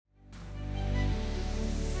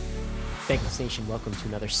Bankless Nation, welcome to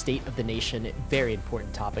another State of the Nation. Very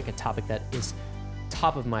important topic, a topic that is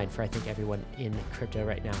top of mind for, I think, everyone in crypto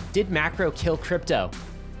right now. Did macro kill crypto?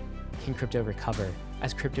 Can crypto recover?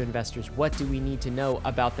 As crypto investors, what do we need to know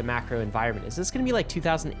about the macro environment? Is this going to be like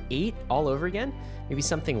 2008 all over again? Maybe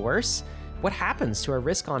something worse? What happens to our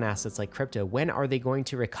risk-on assets like crypto? When are they going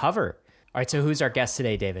to recover? All right, so who's our guest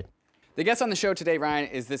today, David? The guest on the show today, Ryan,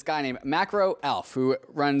 is this guy named MacroAlf, who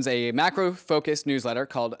runs a macro-focused newsletter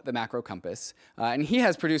called The Macro Compass. And he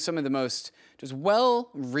has produced some of the most just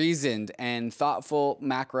well-reasoned and thoughtful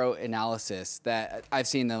macro analysis that I've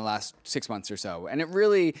seen in the last 6 months or so. And it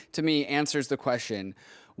really, to me, answers the question,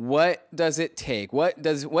 what does it take? What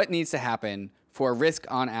needs to happen for risk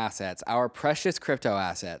on assets, our precious crypto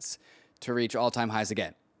assets, to reach all-time highs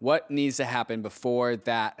again? What needs to happen before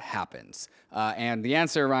that happens? And the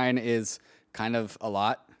answer, Ryan, is kind of a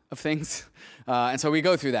lot of things. And so we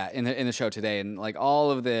go through that in the show today, and like all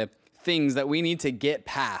of the things that we need to get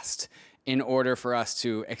past in order for us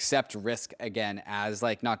to accept risk again as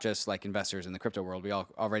like not just like investors in the crypto world. We all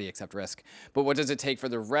already accept risk, but what does it take for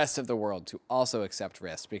the rest of the world to also accept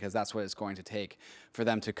risk? Because that's what it's going to take for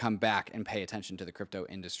them to come back and pay attention to the crypto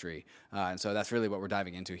industry. And so that's really what we're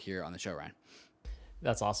diving into here on the show, Ryan.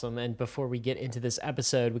 That's awesome. And before we get into this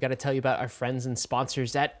episode, we got to tell you about our friends and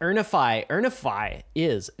sponsors at Earnify. Earnify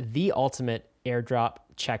is the ultimate airdrop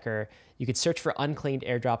checker. You could search for unclaimed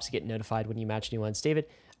airdrops to get notified when you match new ones. David,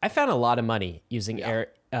 I found a lot of money using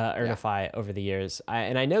Earnify over the years.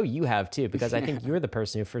 And I know you have too, because I think you're the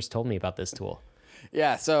person who first told me about this tool.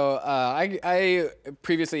 Yeah, so I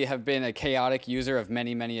previously have been a chaotic user of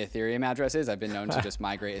many, many Ethereum addresses. I've been known to just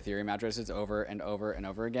migrate Ethereum addresses over and over and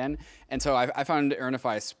over again. And so I found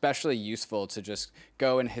Earnify especially useful to just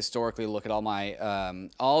go and historically look at all my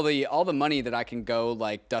all the money that I can go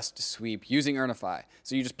like dust sweep using Earnify.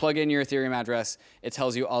 So you just plug in your Ethereum address. It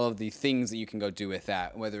tells you all of the things that you can go do with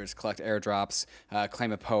that, whether it's collect airdrops,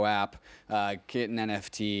 claim a POAP, get an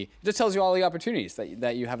NFT. It just tells you all the opportunities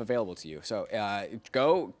that you have available to you. So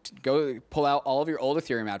go pull out all of your old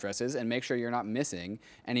Ethereum addresses and make sure you're not missing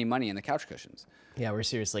any money in the couch cushions. Yeah, we're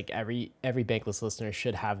serious. Like every Bankless listener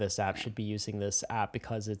should have this app, should be using this app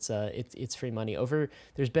because it's free money.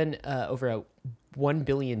 There's been over $1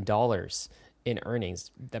 billion in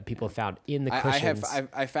earnings that people have found in the cushions.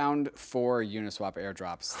 I found 4 Uniswap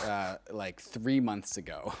airdrops like 3 months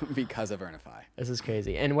ago because of Earnify. This is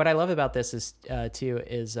crazy. And what I love about this is it's zero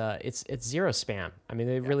spam. I mean,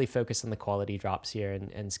 they really focus on the quality drops here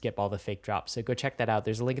and skip all the fake drops. So go check that out.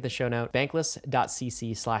 There's a link in the show note,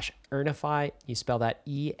 bankless.cc/Earnify. You spell that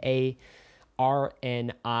EARNIFI.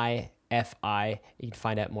 You can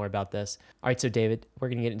find out more about this. All right, so David, we're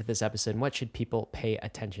going to get into this episode. What should people pay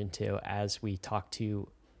attention to as we talk to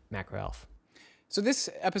MacroAlf? So this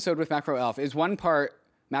episode with MacroAlf is one part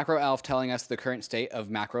MacroAlf telling us the current state of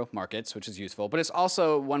macro markets, which is useful, but it's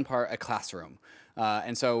also one part a classroom.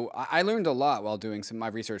 And so I learned a lot while doing some of my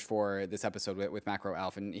research for this episode with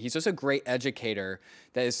MacroAlf, and he's just a great educator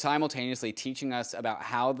that is simultaneously teaching us about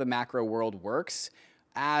how the macro world works,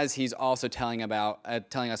 as he's also telling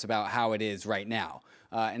us about how it is right now.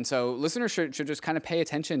 And so listeners should just kind of pay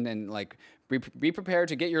attention and like be prepared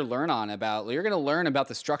to get your you're going to learn about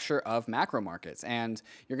the structure of macro markets, and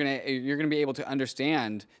you're going to be able to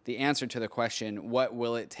understand the answer to the question, what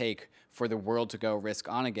will it take for the world to go risk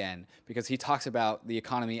on again? Because he talks about the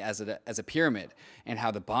economy as a pyramid and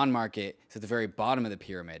how the bond market is at the very bottom of the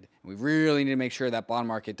pyramid. And we really need to make sure that bond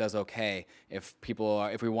market does okay if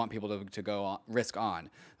we want people to go on, risk on.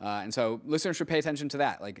 And so listeners should pay attention to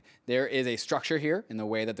that. Like there is a structure here in the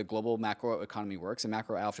way that the global macro economy works, and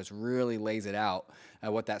MacroAlf just really lays it out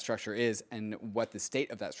what that structure is and what the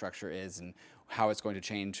state of that structure is and how it's going to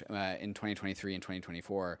change in 2023 and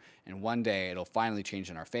 2024. And one day it'll finally change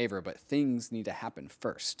in our favor, but things need to happen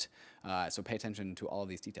first. So pay attention to all of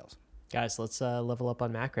these details. Guys, let's level up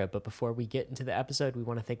on macro. But before we get into the episode, we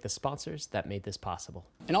want to thank the sponsors that made this possible.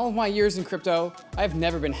 In all of my years in crypto, I've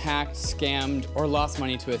never been hacked, scammed, or lost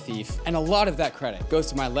money to a thief. And a lot of that credit goes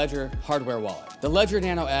to my Ledger hardware wallet. The Ledger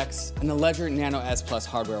Nano X and the Ledger Nano S Plus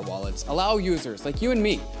hardware wallets allow users like you and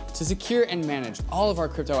me to secure and manage all of our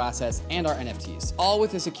crypto assets and our NFTs, all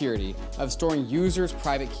with the security of storing users'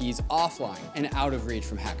 private keys offline and out of reach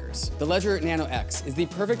from hackers. The Ledger Nano X is the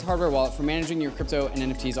perfect hardware wallet for managing your crypto and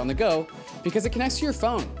NFTs on the go because it connects to your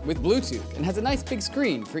phone with Bluetooth and has a nice big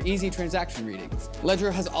screen for easy transaction readings.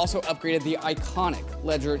 Ledger has also upgraded the iconic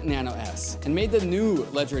Ledger Nano S and made the new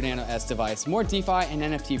Ledger Nano S device more DeFi and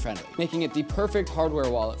NFT friendly, making it the perfect hardware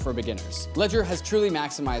wallet for beginners. Ledger has truly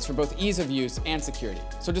maximized for both ease of use and security.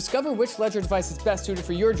 So discover which Ledger device is best suited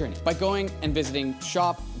for your journey by going and visiting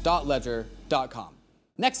shop.ledger.com.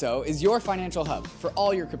 Nexo is your financial hub for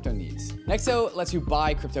all your crypto needs. Nexo lets you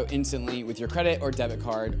buy crypto instantly with your credit or debit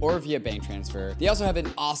card or via bank transfer. They also have an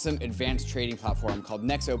awesome advanced trading platform called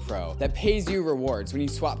Nexo Pro that pays you rewards when you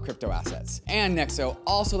swap crypto assets. And Nexo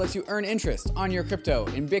also lets you earn interest on your crypto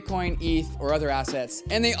in Bitcoin, ETH, or other assets.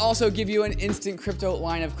 And they also give you an instant crypto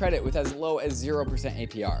line of credit with as low as 0%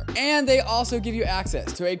 APR. And they also give you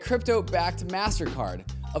access to a crypto-backed MasterCard,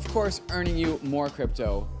 of course, earning you more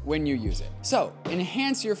crypto when you use it. So,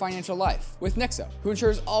 enhance your financial life with Nexo, who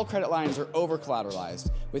ensures all credit lines are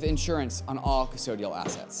over-collateralized with insurance on all custodial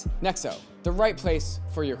assets. Nexo, the right place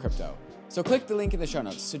for your crypto. So click the link in the show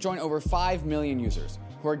notes to join over 5 million users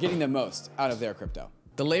who are getting the most out of their crypto.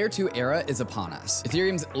 The Layer 2 era is upon us.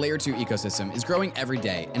 Ethereum's Layer 2 ecosystem is growing every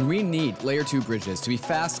day, and we need Layer 2 bridges to be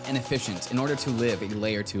fast and efficient in order to live a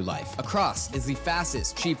Layer 2 life. Across is the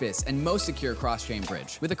fastest, cheapest, and most secure cross-chain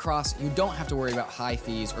bridge. With Across, you don't have to worry about high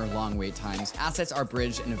fees or long wait times. Assets are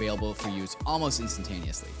bridged and available for use almost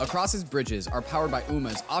instantaneously. Across's bridges are powered by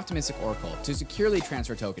UMA's optimistic oracle to securely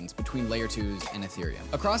transfer tokens between Layer 2s and Ethereum.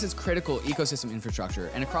 Across is critical ecosystem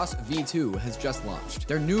infrastructure, and Across V2 has just launched.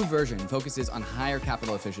 Their new version focuses on higher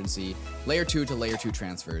capital efficiency, Layer 2 to Layer 2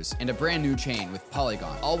 transfers, and a brand new chain with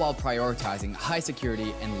Polygon, all while prioritizing high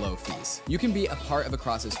security and low fees. You can be a part of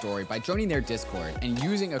Across's story by joining their Discord and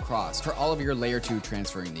using Across for all of your Layer 2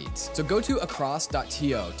 transferring needs. So go to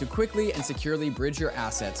across.to to quickly and securely bridge your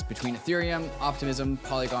assets between Ethereum, Optimism,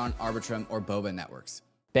 Polygon, Arbitrum, or Boba networks.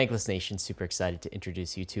 Bankless Nation, super excited to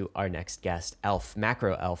introduce you to our next guest, Alf,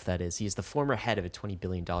 MacroAlf, that is. He is the former head of a $20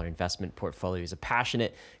 billion investment portfolio. He's a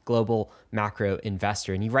passionate global macro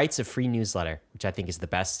investor, and he writes a free newsletter, which I think is the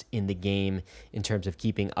best in the game in terms of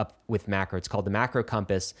keeping up with macro. It's called the Macro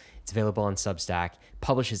Compass. It's available on Substack,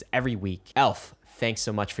 publishes every week. Alf, thanks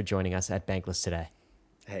so much for joining us at Bankless today.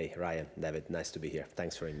 Hey, Ryan, David, nice to be here.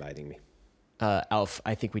 Thanks for inviting me. Alf,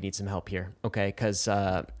 I think we need some help here, okay? Because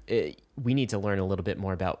we need to learn a little bit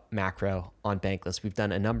more about macro on Bankless. We've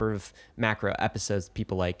done a number of macro episodes,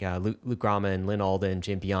 people like Luke Grama, Lynn Alden,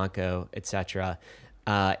 Jim Bianco, etc.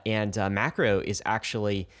 And macro is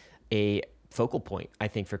actually a focal point, I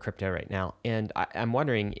think, for crypto right now. And I'm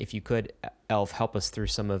wondering if you could, Alf, help us through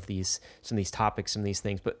some of these topics, some of these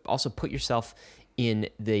things, but also put yourself in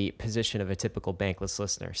the position of a typical Bankless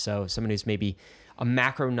listener. So someone who's maybe a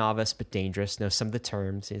macro novice but dangerous, knows some of the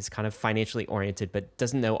terms, is kind of financially oriented but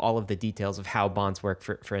doesn't know all of the details of how bonds work,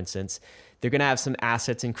 for instance. They're going to have some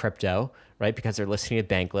assets in crypto, right, because they're listening to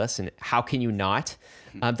Bankless, and how can you not?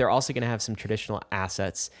 They're also going to have some traditional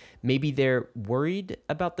assets. Maybe they're worried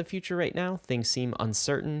about the future right now. Things seem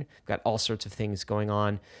uncertain. We've got all sorts of things going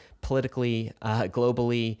on politically,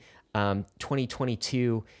 globally.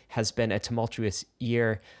 2022 has been a tumultuous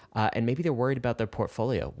year, and maybe they're worried about their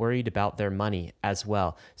portfolio, worried about their money as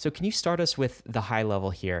well. So can you start us with the high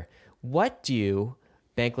level here? What do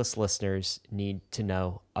Bankless listeners need to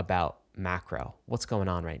know about macro? What's going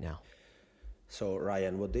on right now? So,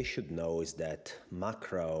 Ryan, what they should know is that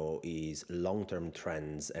macro is long-term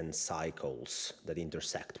trends and cycles that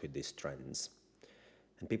intersect with these trends.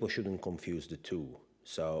 And people shouldn't confuse the two.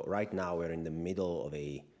 So right now we're in the middle of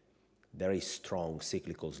a very strong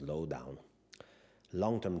cyclical slowdown.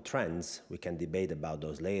 Long-term trends, we can debate about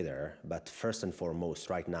those later, but first and foremost,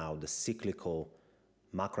 right now, the cyclical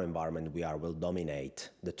macro environment we are will dominate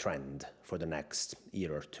the trend for the next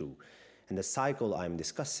year or two. And the cycle I'm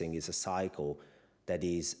discussing is a cycle that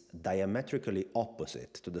is diametrically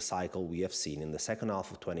opposite to the cycle we have seen in the second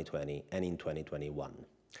half of 2020 and in 2021.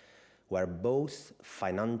 Where both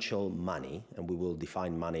financial money, and we will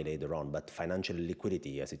define money later on, but financial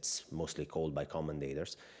liquidity, as it's mostly called by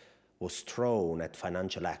commentators, was thrown at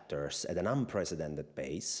financial actors at an unprecedented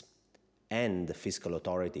pace, and the fiscal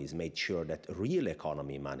authorities made sure that real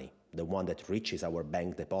economy money, the one that reaches our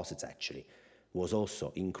bank deposits actually, was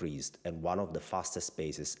also increased at one of the fastest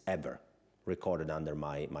paces ever recorded under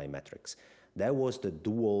my metrics. That was the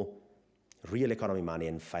dual real economy money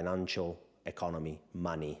and financial economy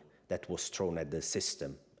money that was thrown at the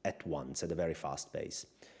system at once at a very fast pace.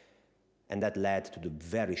 And that led to the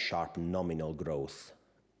very sharp nominal growth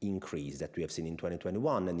increase that we have seen in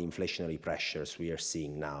 2021 and the inflationary pressures we are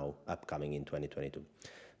seeing now upcoming in 2022.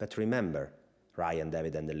 But remember, Ryan,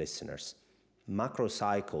 David, and the listeners, macro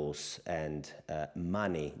cycles and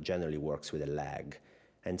money generally works with a lag.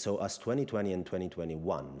 And so as 2020 and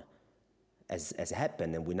 2021 has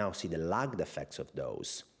happened, and we now see the lagged effects of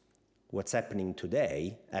those, what's happening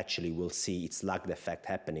today, actually we'll see its lagged effect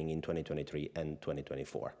happening in 2023 and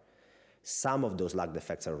 2024. Some of those lagged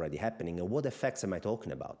effects are already happening. And what effects am I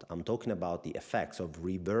talking about? I'm talking about the effects of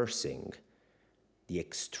reversing the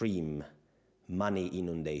extreme money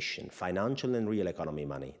inundation, financial and real economy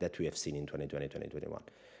money that we have seen in 2020, 2021.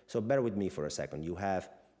 So bear with me for a second. You have,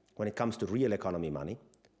 when it comes to real economy money,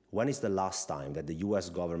 when is the last time that the US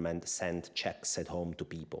government sent checks at home to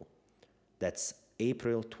people? That's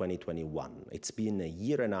April 2021. It's been a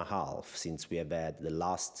year and a half since we have had the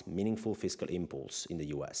last meaningful fiscal impulse in the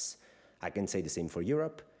US. I can say the same for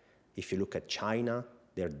Europe. If you look at China,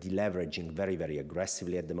 they're deleveraging very, very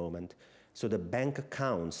aggressively at the moment. So the bank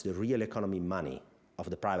accounts, the real economy money of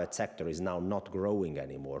the private sector is now not growing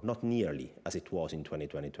anymore, not nearly as it was in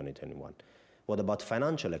 2020, 2021. What about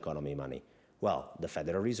financial economy money? Well, the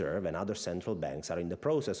Federal Reserve and other central banks are in the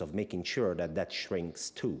process of making sure that that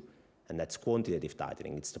shrinks too. And that's quantitative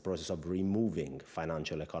tightening. It's the process of removing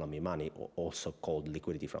financial economy money, also called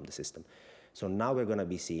liquidity, from the system. So now we're going to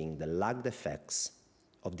be seeing the lagged effects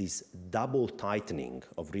of this double tightening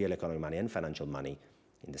of real economy money and financial money.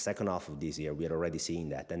 In the second half of this year, we are already seeing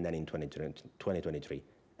that. And then in 2023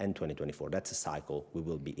 and 2024, that's a cycle we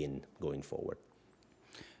will be in going forward.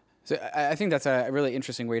 So I think that's a really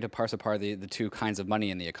interesting way to parse apart the two kinds of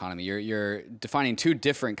money in the economy. You're defining two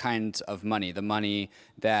different kinds of money: the money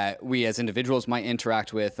that we as individuals might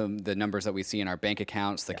interact with, the numbers that we see in our bank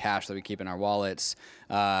accounts, the cash that we keep in our wallets,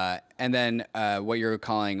 and then what you're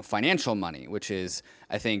calling financial money, which is,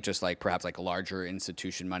 I think, just like perhaps like larger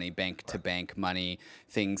institution money, bank to bank money,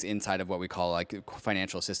 things inside of what we call like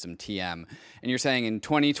financial system TM. And you're saying in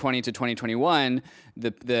 2020 to 2021,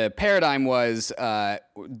 the paradigm was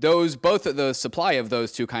both of the supply of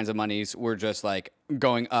those two kinds of monies were just like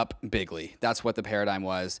going up bigly. That's what the paradigm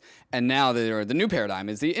was. And now the new paradigm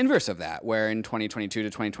is the inverse of that, where in 2022 to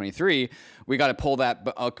 2023, we got to pull that,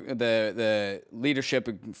 the leadership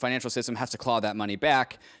financial system has to claw that money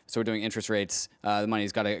back. So we're doing interest rates. The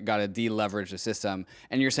money's got to deleverage the system.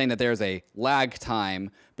 And you're saying that there's a lag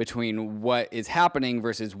time between what is happening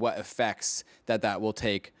versus what effects that will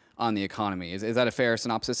take on the economy. Is that a fair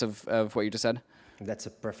synopsis of what you just said? That's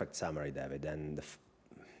a perfect summary, David. And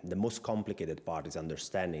the most complicated part is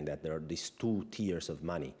understanding that there are these two tiers of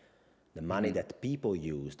money. The money that people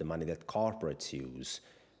use, the money that corporates use,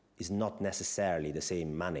 is not necessarily the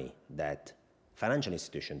same money that financial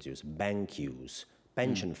institutions use, banks use,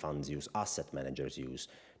 pension funds use, asset managers use.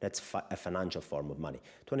 That's a financial form of money.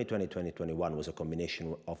 2020, 2021 was a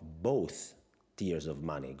combination of both tiers of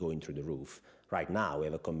money going through the roof. Right now, we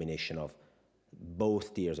have a combination of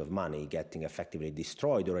both tiers of money getting effectively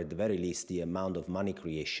destroyed, or at the very least, the amount of money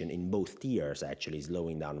creation in both tiers actually is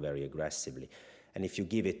slowing down very aggressively. And if you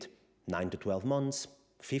give it 9 to 12 months,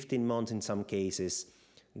 15 months in some cases,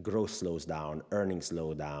 growth slows down, earnings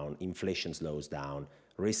slow down, inflation slows down,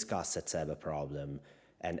 risk assets have a problem.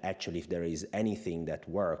 And actually, if there is anything that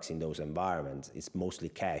works in those environments, it's mostly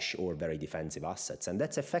cash or very defensive assets. And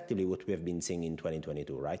that's effectively what we have been seeing in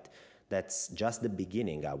 2022, right? That's just the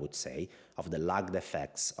beginning, I would say, of the lagged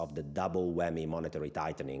effects of the double whammy monetary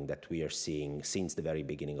tightening that we are seeing since the very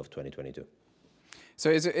beginning of 2022. So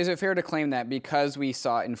is it fair to claim that because we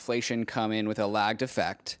saw inflation come in with a lagged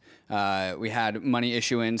effect, we had money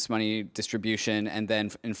issuance, money distribution, and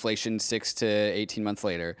then inflation 6 to 18 months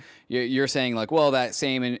later, you're saying like, well, that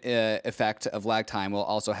same effect of lag time will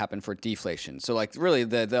also happen for deflation. So like really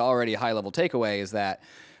the already high level takeaway is that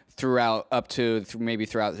throughout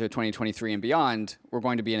 2023 and beyond, we're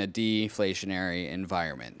going to be in a deflationary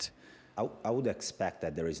environment. I would expect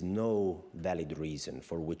that there is no valid reason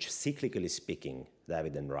for which, cyclically speaking,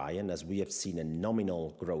 David and Ryan, as we have seen a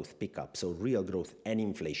nominal growth pickup, so real growth and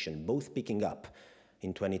inflation both picking up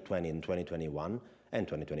in 2020 and 2021 and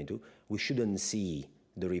 2022, we shouldn't see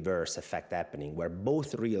the reverse effect happening, where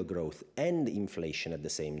both real growth and inflation at the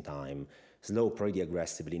same time slow pretty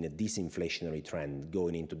aggressively in a disinflationary trend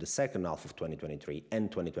going into the second half of 2023 and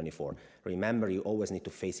 2024. Remember, you always need to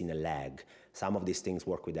face in a lag. Some of these things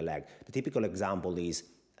work with a lag. The typical example is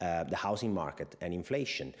the housing market and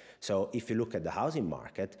inflation. So if you look at the housing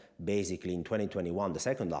market, basically in 2021, the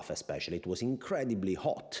second half especially, it was incredibly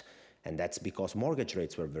hot. And that's because mortgage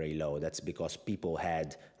rates were very low. That's because people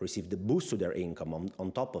had received a boost to their income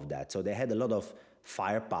on top of that. So they had a lot of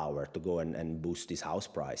firepower to go and boost these house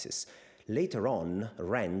prices. Later on,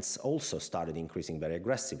 rents also started increasing very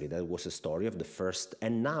aggressively. That was a story of the first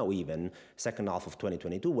and now even second half of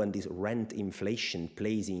 2022, when this rent inflation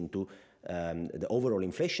plays into the overall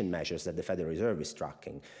inflation measures that the Federal Reserve is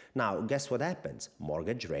tracking. Now, guess what happens?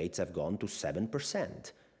 Mortgage rates have gone to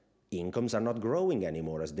 7%. Incomes are not growing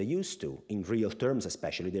anymore as they used to. In real terms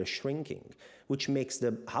especially, they're shrinking, which makes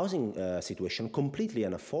the housing situation completely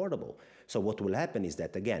unaffordable. So what will happen is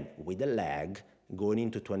that, again, with a lag, going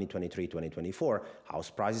into 2023, 2024, house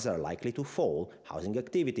prices are likely to fall, housing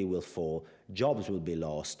activity will fall, jobs will be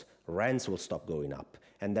lost, rents will stop going up.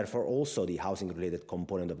 And therefore also the housing-related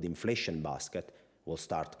component of the inflation basket will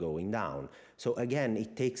start going down. So again,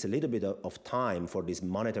 it takes a little bit of time for this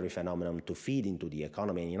monetary phenomenon to feed into the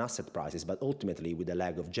economy and in asset prices, but ultimately with a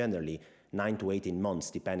lag of generally 9 to 18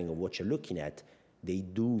 months, depending on what you're looking at, they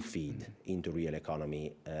do feed into real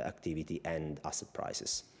economy activity and asset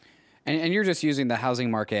prices. And you're just using the housing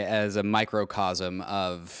market as a microcosm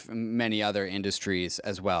of many other industries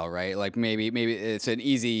as well, right? Like maybe it's an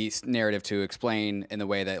easy narrative to explain in the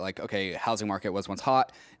way that like, okay, housing market was once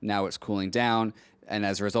hot, now it's cooling down. And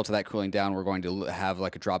as a result of that cooling down, we're going to have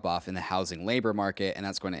like a drop off in the housing labor market, and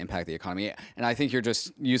that's going to impact the economy. And I think you're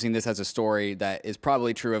just using this as a story that is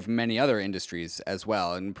probably true of many other industries as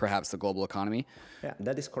well, and perhaps the global economy. Yeah,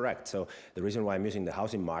 that is correct. So the reason why I'm using the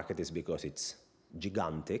housing market is because it's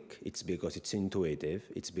gigantic, it's because it's intuitive,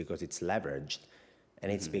 it's because it's leveraged,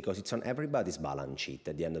 and it's because it's on everybody's balance sheet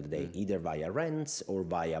at the end of the day, either via rents or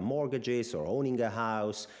via mortgages or owning a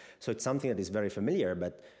house. So it's something that is very familiar,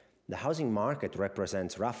 but the housing market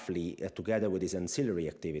represents roughly, together with its ancillary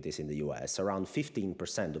activities in the US, around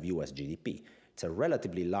 15% of US GDP. It's a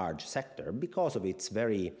relatively large sector because of its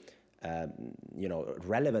very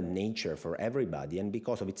relevant nature for everybody and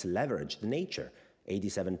because of its leveraged nature.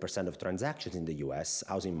 87% of transactions in the US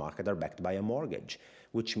housing market are backed by a mortgage,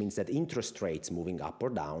 which means that interest rates moving up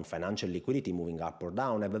or down, financial liquidity moving up or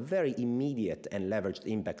down have a very immediate and leveraged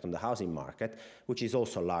impact on the housing market, which is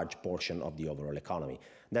also a large portion of the overall economy.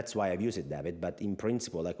 That's why I've used it, David, but in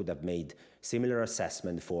principle, I could have made similar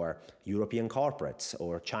assessment for European corporates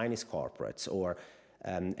or Chinese corporates or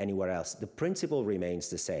anywhere else. The principle remains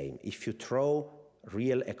the same. If you throw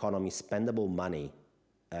real economy spendable money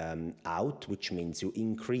out, which means you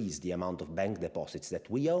increase the amount of bank deposits that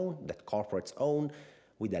we own, that corporates own,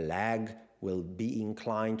 with a lag, will be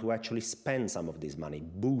inclined to actually spend some of this money,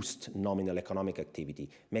 boost nominal economic activity,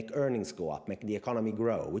 make earnings go up, make the economy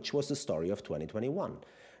grow, which was the story of 2021.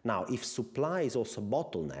 Now, if supply is also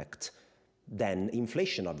bottlenecked, then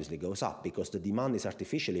inflation obviously goes up because the demand is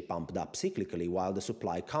artificially pumped up cyclically while the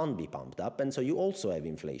supply can't be pumped up, and so you also have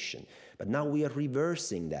inflation. But now we are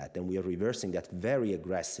reversing that, and we are reversing that very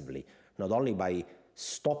aggressively, not only by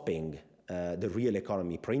stopping the real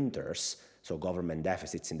economy printers, so government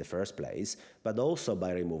deficits in the first place, but also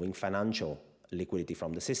by removing financial liquidity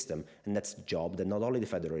from the system, and that's the job that not only the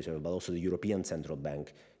Federal Reserve, but also the European Central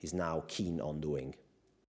Bank is now keen on doing.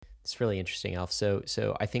 It's really interesting, Alf. So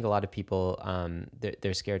I think a lot of people,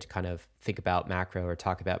 they're scared to kind of think about macro or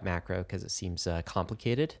talk about macro because it seems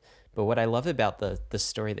complicated. But what I love about the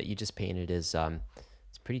story that you just painted is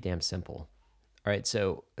it's pretty damn simple. All right,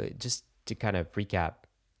 so just to kind of recap,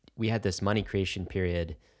 we had this money creation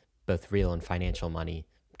period, both real and financial money,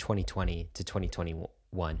 2020 to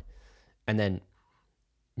 2021. And then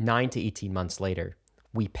 9 to 18 months later,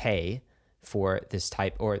 we pay for this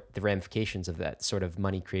type, or the ramifications of that sort of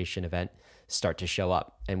money creation event start to show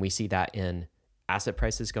up. And we see that in asset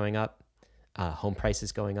prices going up, home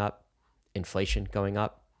prices going up, inflation going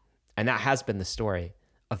up. And that has been the story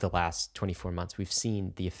of the last 24 months. We've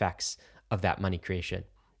seen the effects of that money creation.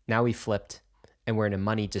 Now we flipped and we're in a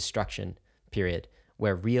money destruction period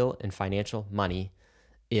where real and financial money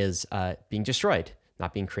is being destroyed,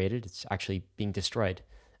 not being created. It's actually being destroyed.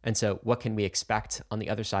 And so what can we expect on the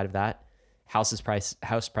other side of that? House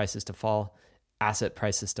prices to fall, asset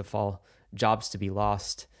prices to fall, jobs to be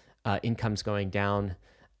lost, incomes going down,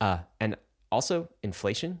 and also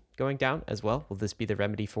inflation going down as well. Will this be the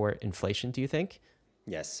remedy for inflation, do you think?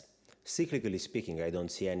 Yes. Cyclically speaking, I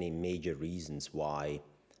don't see any major reasons why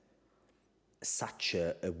such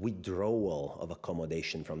a withdrawal of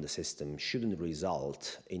accommodation from the system shouldn't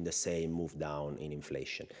result in the same move down in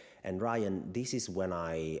inflation. And Ryan, this is when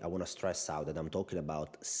I want to stress out that I'm talking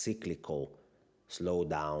about cyclical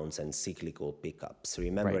slowdowns and cyclical pickups.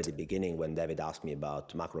 Remember at the beginning when David asked me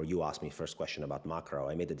about macro, you asked me first question about macro,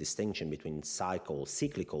 I made a distinction between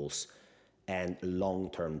cyclicals and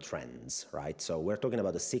long-term trends, right? So we're talking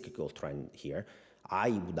about a cyclical trend here. I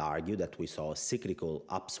would argue that we saw a cyclical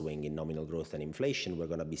upswing in nominal growth and inflation. We're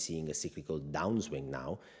going to be seeing a cyclical downswing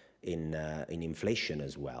now in inflation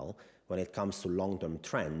as well. When it comes to long-term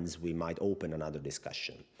trends, we might open another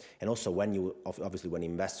discussion. And also when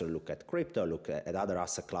investors look at crypto, look at other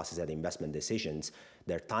asset classes at investment decisions,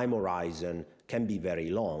 their time horizon can be very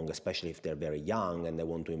long, especially if they're very young and they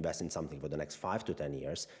want to invest in something for the next 5 to 10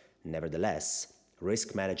 years. Nevertheless,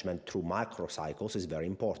 risk management through macro cycles is very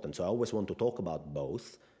important. So I always want to talk about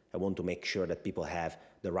both I want to make sure that people have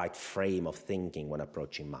the right frame of thinking when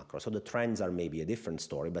approaching macro. So the trends are maybe a different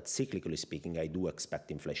story, but cyclically speaking, I do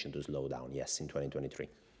expect inflation to slow down, yes, in 2023.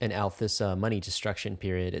 And Alf, this money destruction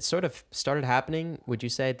period, it sort of started happening, would you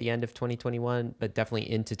say, at the end of 2021, but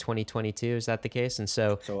definitely into 2022? Is that the case? And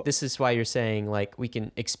so this is why you're saying, like, we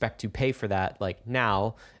can expect to pay for that, like,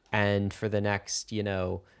 now and for the next,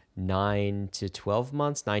 9 to 12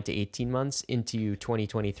 months, 9 to 18 months into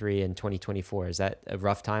 2023 and 2024. Is that a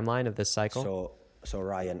rough timeline of this cycle? So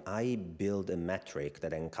Ryan, I build a metric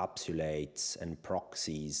that encapsulates and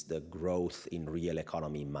proxies the growth in real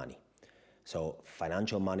economy money. So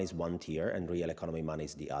financial money is one tier and real economy money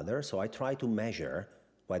is the other. So I try to measure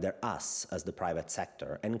whether us as the private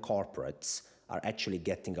sector and corporates are actually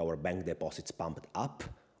getting our bank deposits pumped up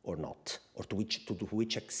or not, or to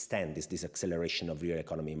which extent is this acceleration of real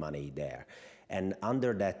economy money there. And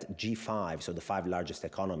under that G5, so the 5 largest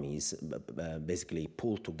economies basically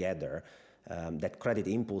pulled together, that credit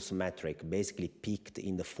impulse metric basically peaked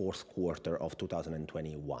in the fourth quarter of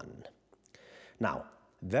 2021. Now,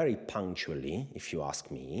 very punctually, if you ask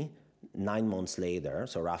me, 9 months later,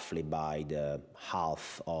 so roughly by the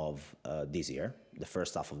half of this year, the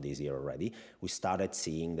first half of this year already, we started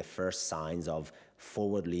seeing the first signs of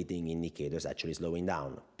forward-leading indicators actually slowing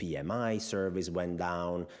down. PMI surveys went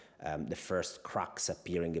down, the first cracks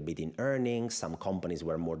appearing a bit in earnings. Some companies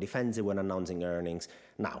were more defensive when announcing earnings.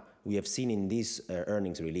 Now, we have seen in these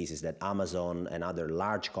earnings releases that Amazon and other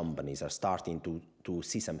large companies are starting to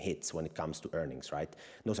see some hits when it comes to earnings, right?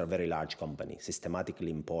 Those are very large companies,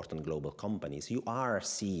 systematically important global companies. You are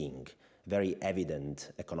seeing very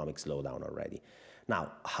evident economic slowdown already.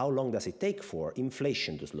 Now, how long does it take for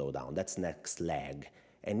inflation to slow down? That's next leg.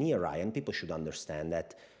 And here, Ryan, people should understand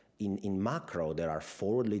that in macro, there are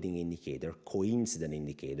forward-leading indicators, coincident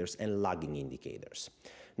indicators, and lagging indicators.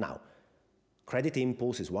 Now, credit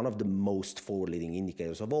impulse is one of the most forward-leading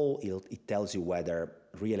indicators of all. It tells you whether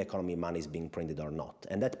real economy money is being printed or not.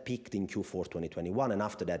 And that peaked in Q4 2021, and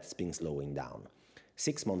after that, it's been slowing down.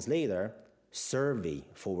 6 months later, survey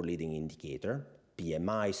forward-leading indicator,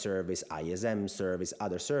 PMI surveys, ISM surveys,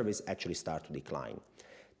 other surveys actually start to decline.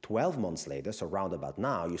 12 months later, so round about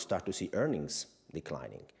now, you start to see earnings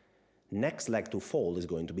declining. Next leg to fall is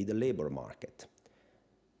going to be the labor market.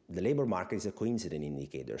 The labor market is a coincident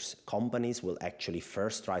indicator. Companies will actually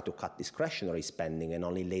first try to cut discretionary spending and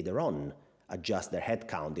only later on adjust their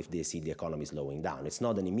headcount if they see the economy slowing down. It's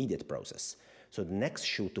not an immediate process. So the next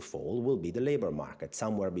shoe to fall will be the labor market,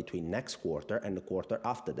 somewhere between next quarter and the quarter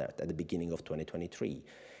after that, at the beginning of 2023.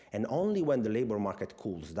 And only when the labor market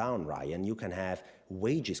cools down, Ryan, you can have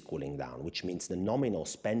wages cooling down, which means the nominal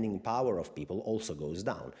spending power of people also goes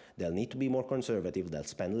down. They'll need to be more conservative, they'll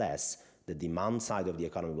spend less, the demand side of the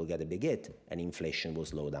economy will get a big hit, and inflation will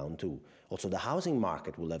slow down too. Also, the housing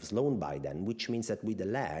market will have slowed by then, which means that with the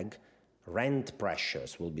lag, rent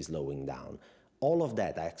pressures will be slowing down. All of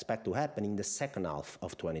that I expect to happen in the second half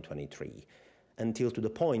of 2023, until to the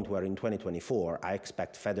point where in 2024, I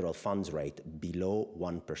expect federal funds rate below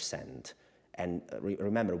 1%. And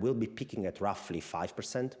remember, we'll be peaking at roughly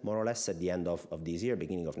 5%, more or less, at the end of this year,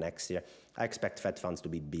 beginning of next year. I expect Fed funds to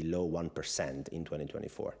be below 1% in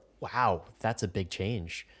 2024. Wow, that's a big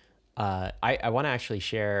change. I want to actually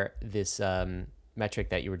share this metric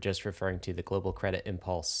that you were just referring to, the global credit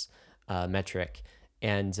impulse metric.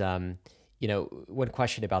 And one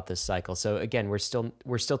question about this cycle. So again, we're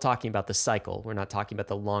still talking about the cycle. We're not talking about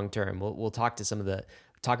the long term. We'll talk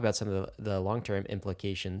about some of the long term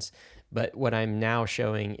implications. But what I'm now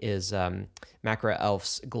showing is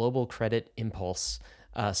MacroAlf's global credit impulse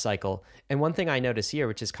cycle. And one thing I notice here,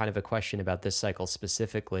 which is kind of a question about this cycle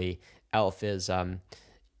specifically, Alf, is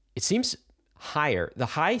it seems higher. The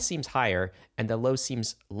high seems higher and the low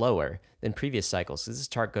seems lower than previous cycles. So this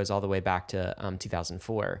chart goes all the way back to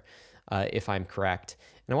 2004. If I'm correct.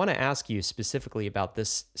 And I want to ask you specifically about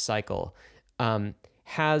this cycle.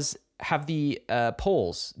 Have the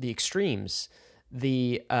poles, the extremes,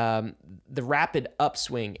 the rapid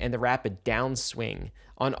upswing and the rapid downswing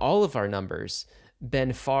on all of our numbers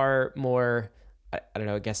been far more, I don't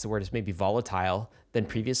know, I guess the word is maybe volatile than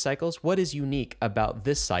previous cycles? What is unique about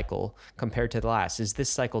this cycle compared to the last? Is this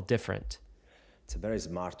cycle different? It's a very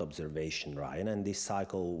smart observation, Ryan, and this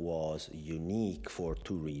cycle was unique for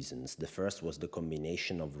two reasons. The first was the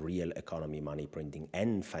combination of real economy money printing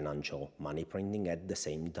and financial money printing at the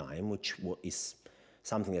same time, which is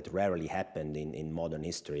something that rarely happened in modern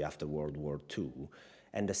history after World War II.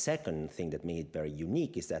 And the second thing that made it very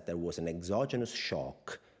unique is that there was an exogenous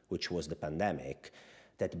shock, which was the pandemic,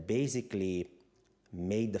 that basically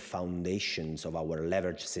made the foundations of our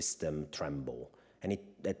leverage system tremble. And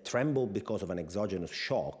it trembled because of an exogenous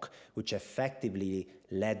shock, which effectively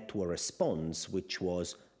led to a response which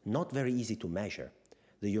was not very easy to measure.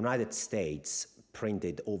 The United States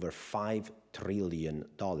printed over $5 trillion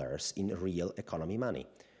in real economy money.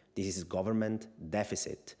 This is government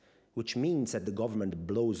deficit, which means that the government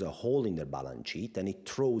blows a hole in their balance sheet and it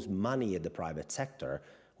throws money at the private sector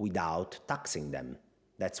without taxing them.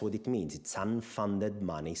 That's what it means. It's unfunded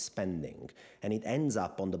money spending. And it ends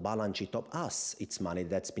up on the balance sheet of us. It's money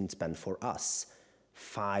that's been spent for us.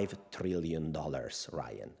 $5 trillion,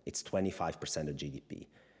 Ryan. It's 25% of GDP.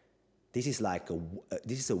 This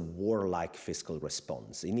is a war-like fiscal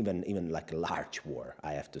response, and even like a large war,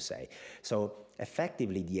 I have to say. So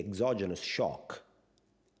effectively, the exogenous shock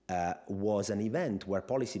was an event where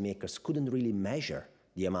policymakers couldn't really measure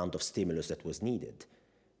the amount of stimulus that was needed.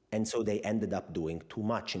 And so they ended up doing too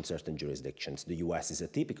much in certain jurisdictions. The US is a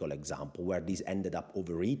typical example where these ended up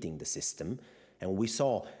overeating the system. And we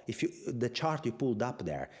saw, the chart you pulled up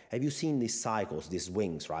there, have you seen these cycles, these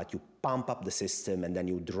swings, right? You pump up the system and then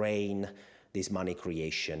you drain this money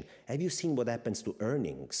creation. Have you seen what happens to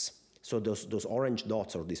earnings? So those orange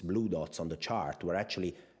dots or these blue dots on the chart were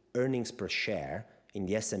actually earnings per share in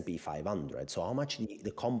the S&P 500. So how much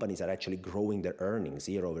the companies are actually growing their earnings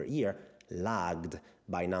year over year lagged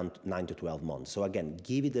by 9 to 12 months. So again,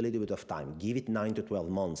 give it a little bit of time. Give it 9 to 12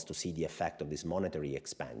 months to see the effect of this monetary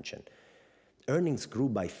expansion. Earnings grew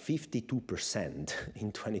by 52%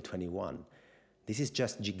 in 2021. This is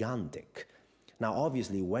just gigantic. Now,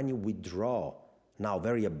 obviously, when you withdraw now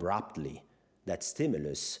very abruptly that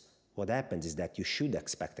stimulus, what happens is that you should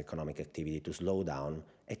expect economic activity to slow down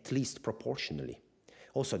at least proportionally.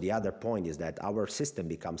 Also, the other point is that our system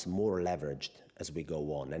becomes more leveraged as we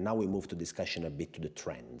go on. And now we move to discussion a bit to the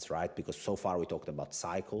trends, right? Because so far we talked about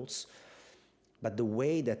cycles. But the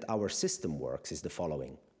way that our system works is the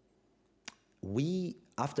following.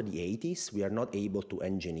 After the 80s, we are not able to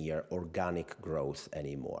engineer organic growth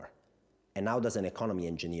anymore. And how does an economy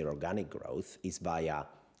engineer organic growth? Is via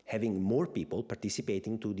having more people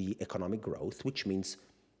participating to the economic growth, which means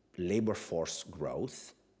labor force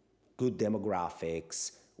growth, good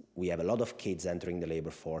demographics, we have a lot of kids entering the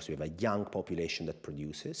labor force, we have a young population that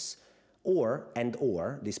produces, or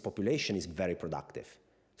this population is very productive.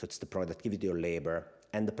 So it's the productivity of labor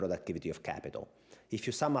and the productivity of capital. If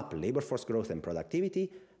you sum up labor force growth and productivity,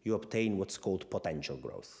 you obtain what's called potential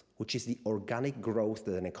growth, which is the organic growth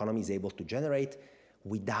that an economy is able to generate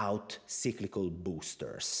without cyclical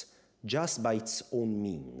boosters, just by its own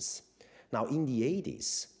means. Now, in the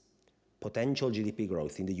 80s, potential GDP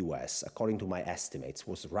growth in the US, according to my estimates,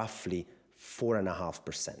 was roughly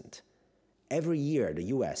 4.5%. Every year, the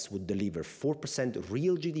US would deliver 4%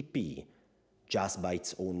 real GDP just by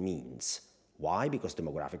its own means. Why? Because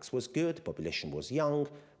demographics was good, population was young,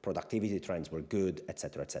 productivity trends were good,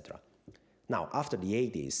 etc., etc. Now, after the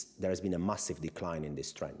 80s, there has been a massive decline in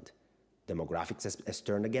this trend. Demographics has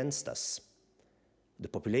turned against us. The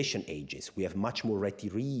population ages. We have much more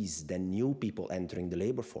retirees than new people entering the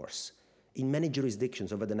labor force. In many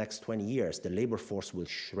jurisdictions over the next 20 years, the labor force will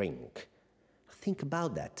shrink. Think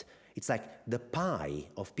about that. It's like the pie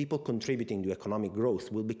of people contributing to economic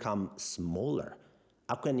growth will become smaller.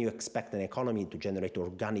 How can you expect an economy to generate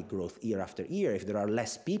organic growth year after year if there are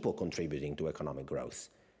less people contributing to economic growth?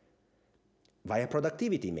 Via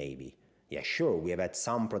productivity, maybe. Yeah, sure, we have had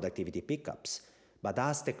some productivity pickups, but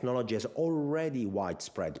as technology has already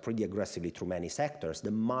widespread pretty aggressively through many sectors,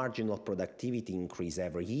 the marginal productivity increase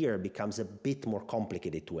every year becomes a bit more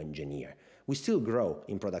complicated to engineer. We still grow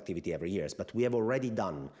in productivity every year, but we have already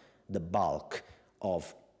done the bulk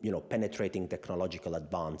of penetrating technological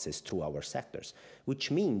advances through our sectors, which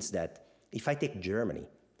means that if I take Germany,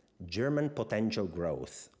 German potential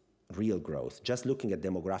growth, real growth, just looking at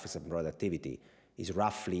demographics and productivity, is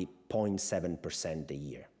roughly 0.7% a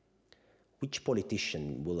year. Which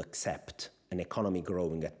politician will accept an economy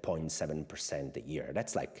growing at 0.7% a year?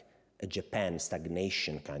 That's like a Japan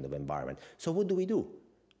stagnation kind of environment. So what do?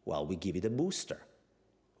 Well, we give it a booster.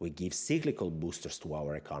 We give cyclical boosters to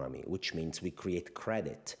our economy, which means we create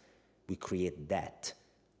credit, we create debt.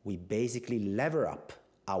 We basically lever up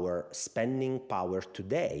our spending power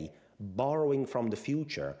today, borrowing from the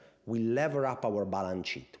future. We lever up our balance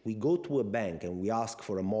sheet. We go to a bank and we ask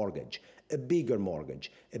for a mortgage, a bigger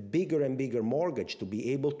and bigger mortgage to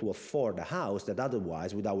be able to afford a house that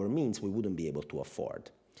otherwise, with our means, we wouldn't be able to afford.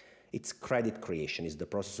 It's credit creation, it's the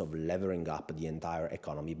process of levering up the entire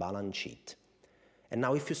economy balance sheet. And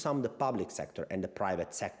now if you sum the public sector and the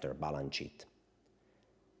private sector balance sheet,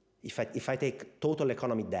 if I take total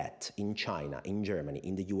economy debt in China, in Germany,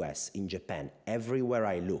 in the US, in Japan, everywhere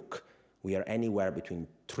I look, we are anywhere between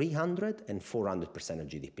 300 and 400% of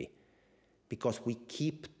GDP, because we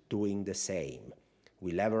keep doing the same.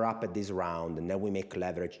 We lever up at this round, and then we make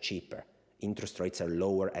leverage cheaper. Interest rates are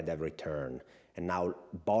lower at every turn. And now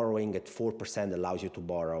borrowing at 4% allows you to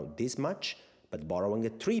borrow this much, but borrowing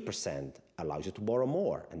at 3% allows you to borrow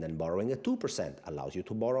more. And then borrowing at 2% allows you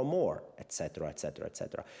to borrow more, et cetera, et cetera, et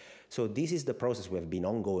cetera. So this is the process we have been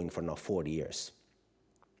ongoing for now 40 years.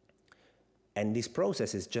 And this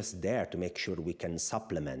process is just there to make sure we can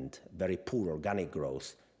supplement very poor organic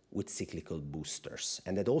growth with cyclical boosters.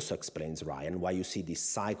 And that also explains, Ryan, why you see these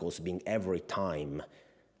cycles being every time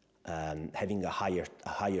having a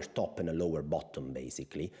higher top and a lower bottom,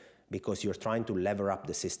 basically, because you're trying to lever up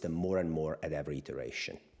the system more and more at every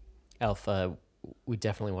iteration. Alf, we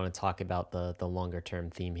definitely want to talk about the longer term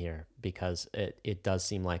theme here, because it does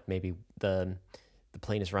seem like maybe the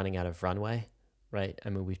plane is running out of runway, right? I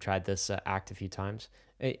mean, we've tried this act a few times.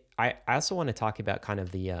 I also want to talk about kind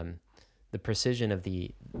of the precision of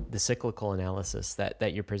the cyclical analysis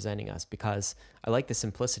that you're presenting us, because I like the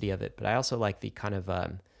simplicity of it, but I also like the kind of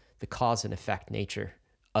the cause and effect nature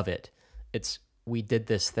of it. It's, we did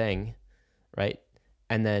this thing, right?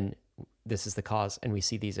 And then this is the cause, and we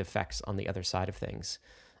see these effects on the other side of things.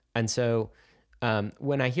 And so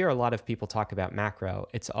when I hear a lot of people talk about macro,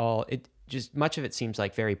 it just much of it seems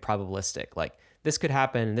like very probabilistic, like this could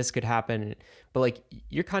happen and this could happen. But like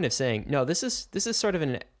you're kind of saying, no, this is sort of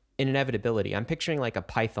an inevitability. I'm picturing like a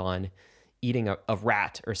python eating a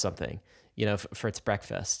rat or something, for its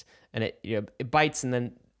breakfast, and it bites, and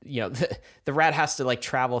then the rat has to like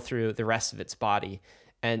travel through the rest of its body,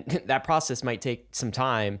 and that process might take some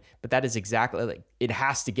time, but that is exactly like it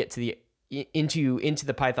has to get to into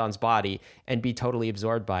the python's body and be totally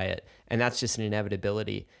absorbed by it, and that's just an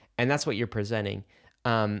inevitability, and that's what you're presenting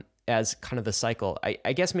as kind of the cycle.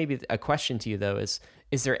 I guess maybe a question to you though is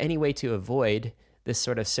there any way to avoid this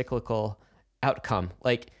sort of cyclical outcome,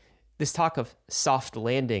 like this talk of soft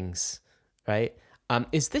landings, right?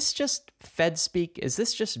 Is this just Fed speak? Is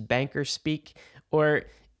this just banker speak? Or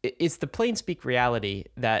is the plain speak reality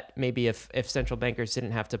that maybe if central bankers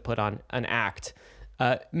didn't have to put on an act,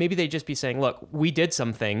 maybe they'd just be saying, look, we did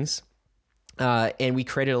some things and we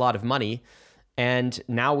created a lot of money, and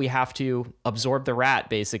now we have to absorb the rat,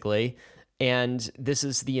 basically. And this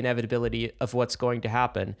is the inevitability of what's going to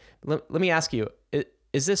happen. Let me ask you,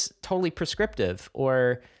 is this totally prescriptive,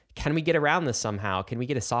 or can we get around this somehow? Can we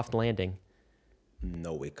get a soft landing?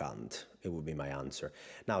 No, we can't. It would be my answer.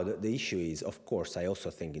 Now, the issue is, of course, I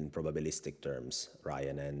also think in probabilistic terms,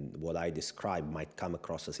 Ryan, and what I describe might come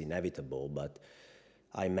across as inevitable, but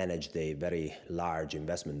I managed a very large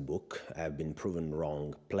investment book. I've been proven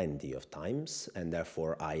wrong plenty of times, and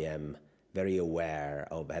therefore I am very aware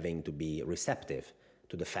of having to be receptive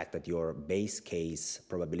to the fact that your base case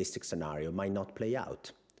probabilistic scenario might not play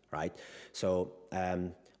out, right? So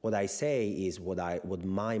what I say is what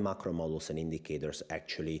my macro models and indicators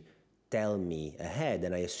actually tell me ahead,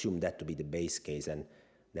 and I assume that to be the base case, and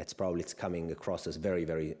that's probably it's coming across as very,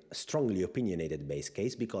 very strongly opinionated base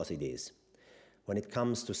case, because it is. When it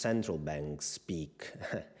comes to central banks speak,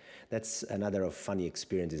 that's another of funny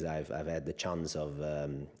experiences I've had the chance of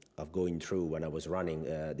going through when I was running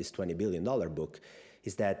this $20 billion book,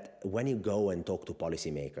 is that when you go and talk to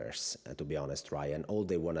policymakers, to be honest, Ryan, all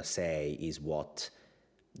they want to say is what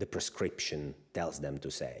the prescription tells them to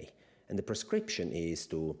say. And the prescription is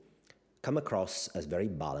to come across as very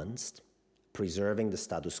balanced, preserving the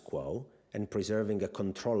status quo, and preserving a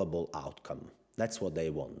controllable outcome. That's what they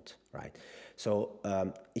want, right? So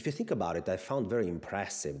if you think about it, I found very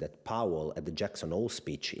impressive that Powell at the Jackson Hole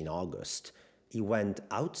speech in August, he went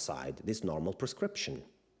outside this normal prescription.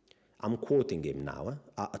 I'm quoting him now,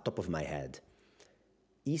 at top of my head.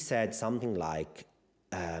 He said something like,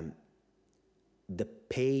 the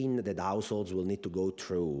pain that households will need to go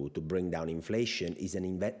through to bring down inflation is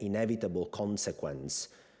an inevitable consequence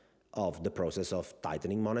of the process of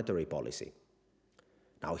tightening monetary policy.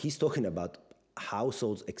 Now, he's talking about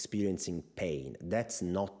households experiencing pain. That's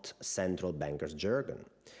not central bankers' jargon.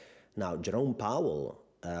 Now, Jerome Powell,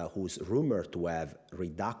 who's rumored to have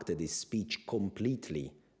redacted his speech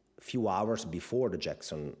completely a few hours before the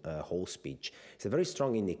Jackson Hole speech, is a very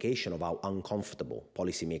strong indication of how uncomfortable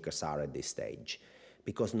policymakers are at this stage.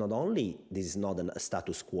 Because not only this is not a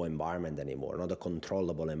status quo environment anymore, not a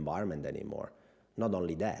controllable environment anymore, not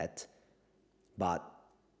only that, but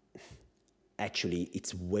actually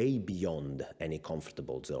it's way beyond any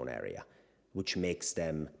comfortable zone area, which makes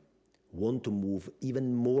them want to move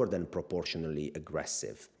even more than proportionally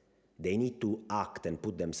aggressive. They need to act and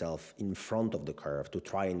put themselves in front of the curve to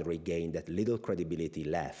try and regain that little credibility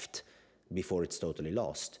left before it's totally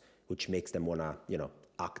lost, which makes them want to,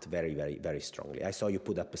 act very, very, very strongly. I saw you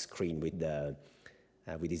put up a screen with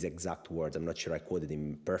these exact words. I'm not sure I quoted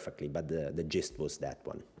him perfectly, but the gist was that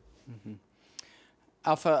one. Mm-hmm.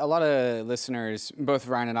 Alpha, a lot of listeners, both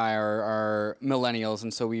Ryan and I are millennials,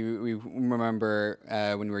 and so we remember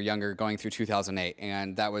when we were younger going through 2008,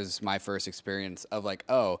 and that was my first experience of like,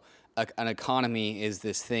 an economy is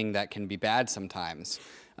this thing that can be bad sometimes,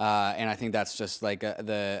 and I think that's just like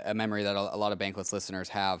a memory that a lot of Bankless listeners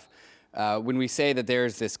have. When we say that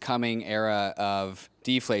there's this coming era of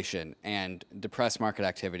deflation and depressed market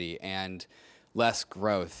activity and less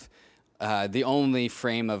growth, the only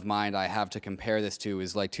frame of mind I have to compare this to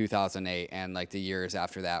is like 2008 and like the years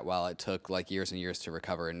after that, while it took like years and years to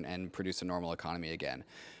recover and produce a normal economy again.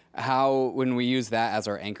 How, when we use that as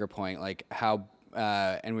our anchor point, like how,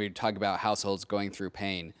 and we talk about households going through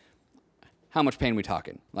pain, how much pain are we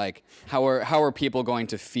talking? Like how are people going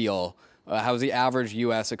to feel? How's the average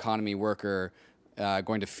U.S. economy worker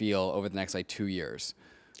going to feel over the next like 2 years?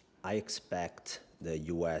 I expect the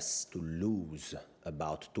U.S. to lose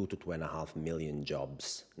about 2 to 2.5 million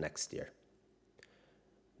jobs next year.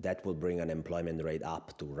 That will bring unemployment rate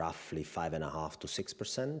up to roughly 5.5 to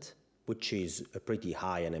 6%, which is a pretty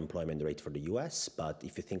high unemployment rate for the US. But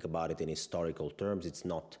if you think about it in historical terms, it's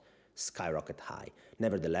not skyrocket high.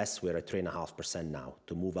 Nevertheless, we're at 3.5% now.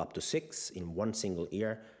 To move up to 6 in one single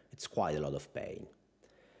year, it's quite a lot of pain.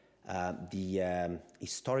 The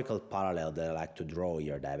historical parallel that I like to draw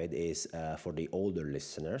here, David, is for the older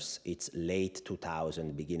listeners. It's late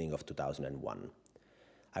 2000, beginning of 2001.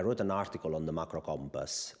 I wrote an article on the Macro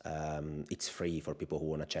Compass. It's free for people who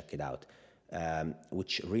want to check it out,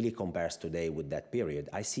 which really compares today with that period.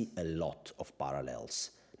 I see a lot of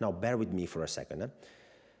parallels. Now, bear with me for a second.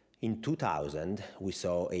 In 2000, we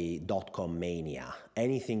saw a dot-com mania.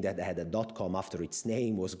 Anything that had a dot-com after its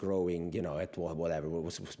name was growing, at whatever,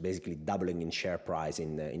 was basically doubling in share price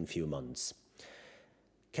in few months.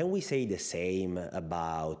 Can we say the same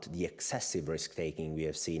about the excessive risk-taking we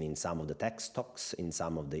have seen in some of the tech stocks, in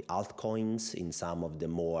some of the altcoins, in some of the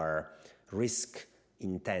more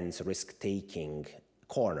risk-intense, risk-taking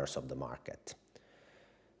corners of the market?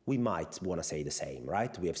 We might want to say the same,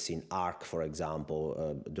 right? We have seen ARK, for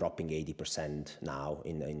example, dropping 80% now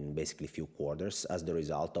in basically few quarters as the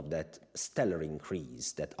result of that stellar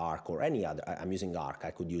increase that ARK or any other, I'm using ARK, I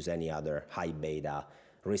could use any other high beta,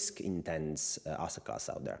 risk-intense asset class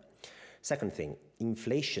out there. Second thing,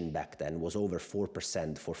 inflation back then was over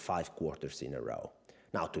 4% for 5 quarters in a row.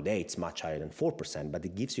 Now today it's much higher than 4%, but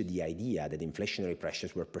it gives you the idea that inflationary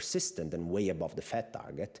pressures were persistent and way above the Fed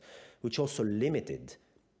target, which also limited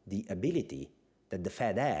the ability that the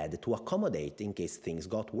Fed had to accommodate in case things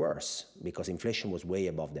got worse, because inflation was way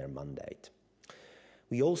above their mandate.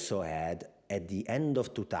 We also had, at the end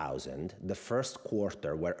of 2000, the first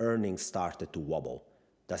quarter where earnings started to wobble.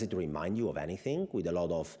 Does it remind you of anything? With a lot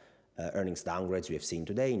of earnings downgrades we have seen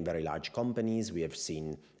today in very large companies. We have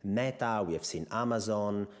seen Meta, we have seen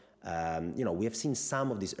Amazon. We have seen some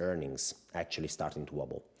of these earnings actually starting to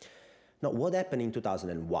wobble. Now, what happened in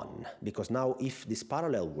 2001? Because now, if this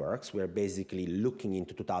parallel works, we're basically looking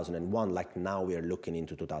into 2001 like now we're looking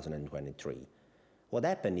into 2023. What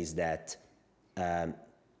happened is that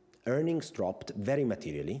earnings dropped very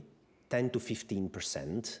materially, 10 to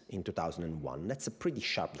 15% in 2001. That's a pretty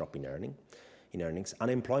sharp drop in earnings.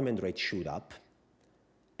 Unemployment rate shoot up,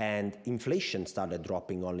 and inflation started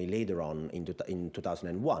dropping only later on in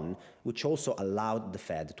 2001, which also allowed the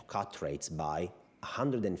Fed to cut rates by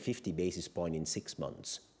 150 basis points in 6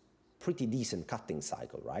 months. Pretty decent cutting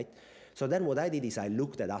cycle, right? So then what I did is I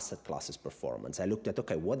looked at asset classes performance. I looked at,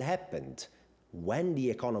 okay, what happened when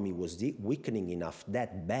the economy was weakening enough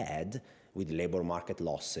that bad, with labor market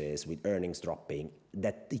losses, with earnings dropping,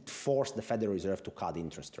 that it forced the Federal Reserve to cut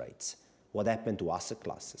interest rates. What happened to asset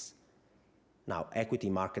classes? Now,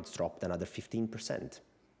 equity markets dropped another 15%.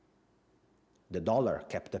 The dollar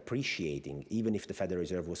kept appreciating even if the Federal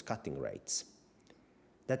Reserve was cutting rates.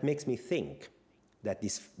 That makes me think that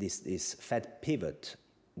this Fed pivot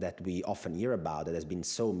that we often hear about, that has been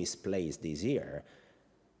so misplaced this year,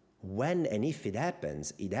 when and if it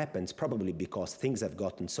happens probably because things have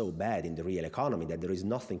gotten so bad in the real economy that there is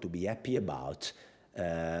nothing to be happy about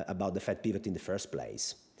the Fed pivot in the first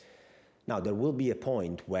place. Now, there will be a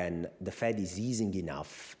point when the Fed is easing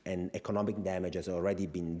enough and economic damage has already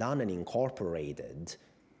been done and incorporated,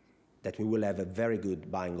 that we will have a very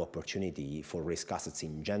good buying opportunity for risk assets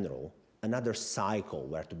in general, another cycle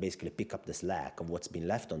where to basically pick up the slack of what's been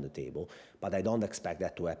left on the table, but I don't expect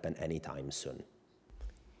that to happen anytime soon.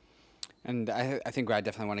 And I think I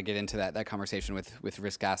definitely want to get into that conversation with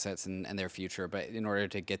risk assets and their future. But in order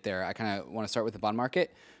to get there, I kind of want to start with the bond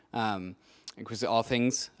market. Because all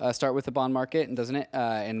things start with the bond market, doesn't it?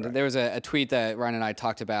 And there was a tweet that Ryan and I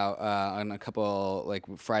talked about on a couple like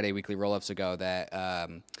Friday weekly roll-ups ago that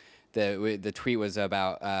the tweet was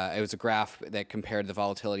about it was a graph that compared the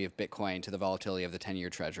volatility of Bitcoin to the volatility of the 10-year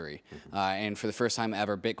Treasury. And for the first time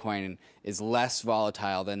ever, Bitcoin is less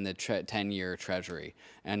volatile than the 10-year Treasury.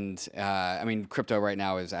 And I mean, crypto right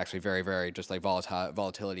now is actually very, very just like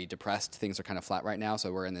volatility depressed. Things are kind of flat right now,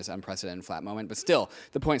 so we're in this unprecedented flat moment. But still,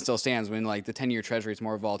 the point still stands. When like the 10-year Treasury is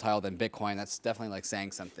more volatile than Bitcoin, that's definitely like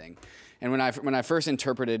saying something. And when I first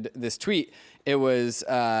interpreted this tweet, it was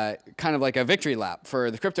kind of like a victory lap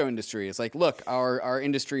for the crypto industry. It's like, look, our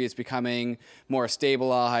industry is becoming more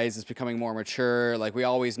stabilized, it's becoming more mature. Like we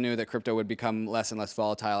always knew that crypto would become less and less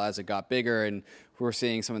volatile as it got bigger, and we're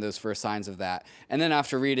seeing some of those first signs of that. And then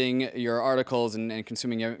after reading your articles and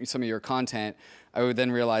consuming some of your content, I would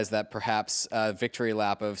then realize that perhaps a victory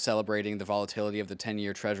lap of celebrating the volatility of the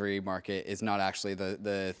 10-year Treasury market is not actually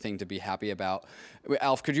the thing to be happy about.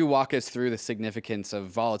 Alf, could you walk us through the significance of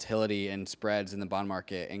volatility and spreads in the bond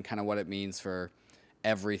market and kind of what it means for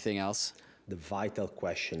everything else? The vital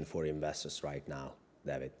question for investors right now,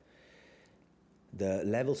 David. The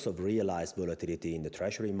levels of realized volatility in the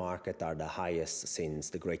Treasury market are the highest since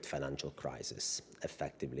the great financial crisis,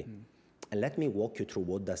 effectively. And let me walk you through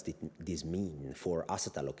what does this mean for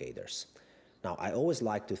asset allocators. Now, I always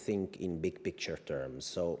like to think in big picture terms.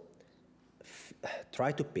 So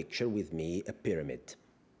try to picture with me a pyramid.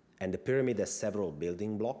 And the pyramid has several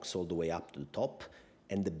building blocks all the way up to the top.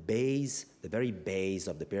 And the base, the very base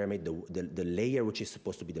of the pyramid, the layer which is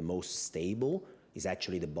supposed to be the most stable is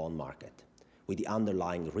actually the bond market. With the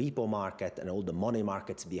underlying repo market and all the money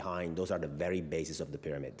markets behind, those are the very bases of the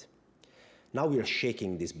pyramid. Now we are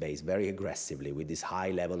shaking this base very aggressively with this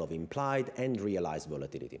high level of implied and realized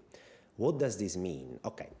volatility. What does this mean?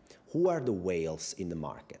 Okay, who are the whales in the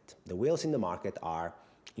market? The whales in the market are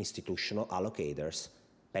institutional allocators,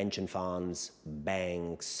 pension funds,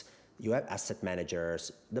 banks, you have asset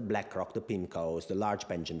managers, the BlackRock, the PIMCOs, the large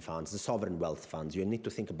pension funds, the sovereign wealth funds. You need to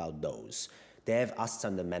think about those. They have assets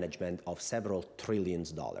under management of several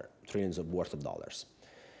trillions worth of dollars.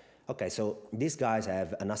 Okay, so these guys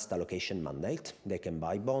have an asset allocation mandate. They can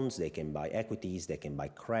buy bonds, they can buy equities, they can buy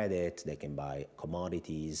credit, they can buy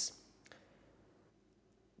commodities.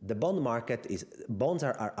 The bond market bonds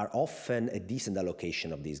are often a decent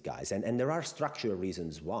allocation of these guys, and there are structural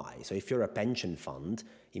reasons why. So if you're a pension fund,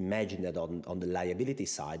 imagine that on the liability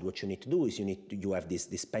side, what you need to do is you have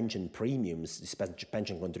these pension premiums, these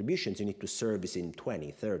pension contributions you need to service in 20,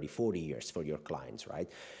 30, 40 years for your clients, right?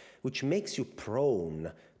 Which makes you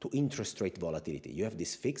prone to interest rate volatility. You have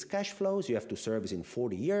these fixed cash flows you have to service in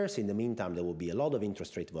 40 years. In the meantime, there will be a lot of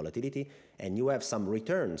interest rate volatility, and you have some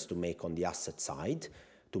returns to make on the asset side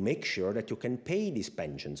to make sure that you can pay these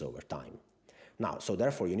pensions over time. Now, so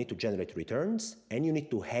therefore, you need to generate returns, and you need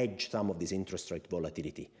to hedge some of this interest rate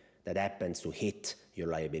volatility that happens to hit your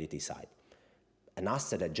liability side. An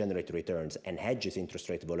asset that generates returns and hedges interest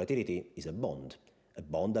rate volatility is a bond. A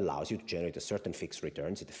bond allows you to generate a certain fixed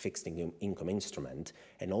returns, it's a fixed income instrument,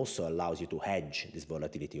 and also allows you to hedge this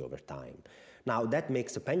volatility over time. Now, that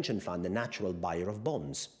makes a pension fund a natural buyer of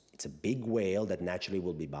bonds. It's a big whale that naturally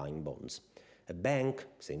will be buying bonds. A bank,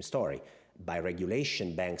 same story. By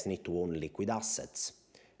regulation, banks need to own liquid assets.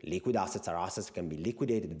 Liquid assets are assets that can be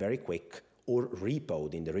liquidated very quick or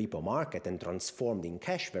repoed in the repo market and transformed in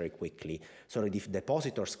cash very quickly, so that if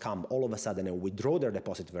depositors come all of a sudden and withdraw their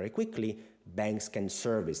deposit very quickly, banks can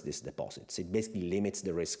service these deposits. It basically limits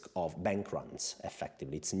the risk of bank runs,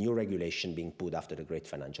 effectively. It's new regulation being put after the great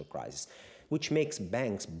financial crisis, which makes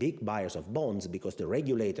banks big buyers of bonds because the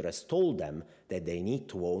regulator has told them that they need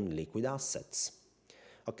to own liquid assets.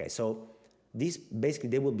 Okay, so these basically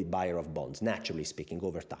they will be buyer of bonds, naturally speaking,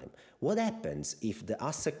 over time. What happens if the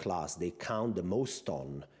asset class they count the most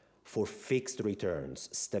on for fixed returns,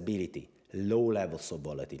 stability, low levels of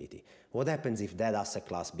volatility? What happens if that asset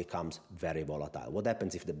class becomes very volatile? What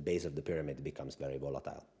happens if the base of the pyramid becomes very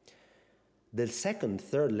volatile? The second,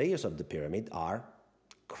 third layers of the pyramid are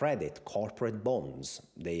credit, corporate bonds.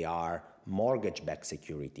 They are mortgage-backed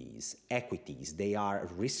securities, equities. They are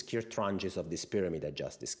riskier tranches of this pyramid I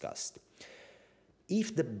just discussed.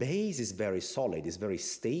 If the base is very solid, is very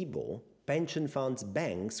stable, pension funds,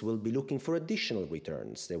 banks will be looking for additional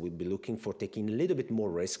returns. They will be looking for taking a little bit more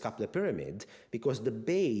risk up the pyramid because the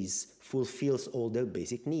base fulfills all their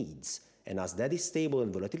basic needs. And as that is stable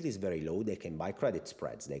and volatility is very low, they can buy credit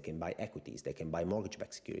spreads, they can buy equities, they can buy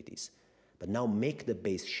mortgage-backed securities. But now make the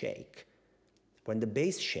base shake. When the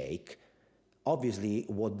base shake, obviously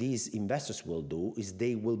what these investors will do is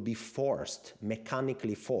they will be forced,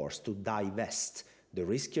 mechanically forced, to divest the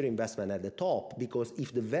riskier investment at the top, because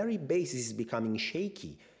if the very basis is becoming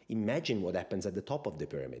shaky, imagine what happens at the top of the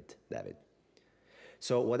pyramid, David.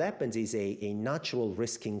 So what happens is a natural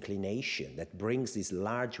risk inclination that brings this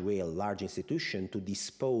large whale, large institution to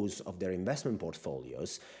dispose of their investment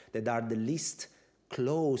portfolios that are the least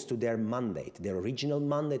close to their mandate. Their original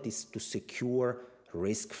mandate is to secure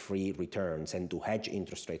risk-free returns and to hedge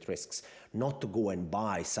interest rate risks, not to go and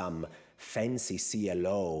buy some fancy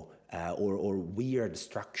CLO or weird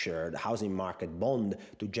structured housing market bond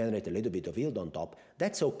to generate a little bit of yield on top.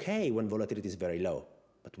 That's okay when volatility is very low.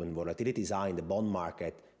 But when volatility is high in the bond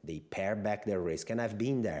market, they pare back their risk. And I've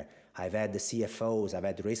been there. I've had the CFOs, I've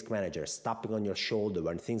had risk managers tapping on your shoulder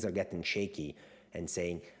when things are getting shaky and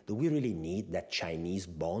saying, do we really need that Chinese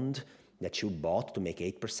bond that you bought to make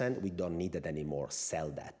 8%? We don't need that anymore.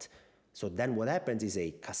 Sell that. So then what happens is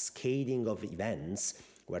a cascading of events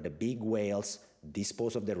where the big whales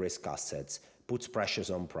dispose of their risk assets, puts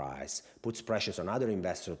pressures on price, puts pressures on other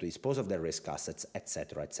investors to dispose of their risk assets, et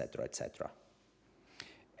cetera, et cetera, et cetera.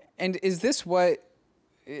 And is this what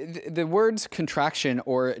the words contraction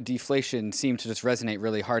or deflation seem to just resonate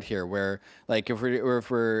really hard here, where like if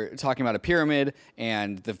we're talking about a pyramid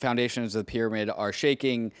and the foundations of the pyramid are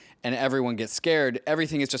shaking and everyone gets scared,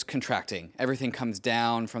 everything is just contracting. Everything comes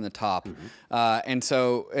down from the top. And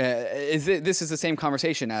so this is the same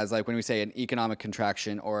conversation as like when we say an economic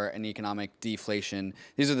contraction or an economic deflation.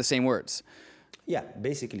 These are the same words. Yeah,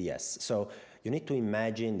 basically, yes. So you need to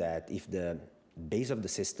imagine that if the base of the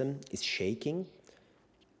system is shaking,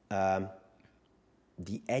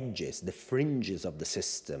 the edges, the fringes of the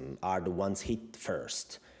system are the ones hit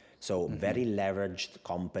first. So very leveraged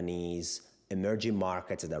companies, emerging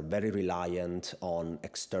markets that are very reliant on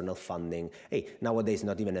external funding. Hey, nowadays,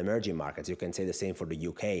 not even emerging markets. You can say the same for the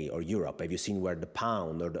UK or Europe. Have you seen where the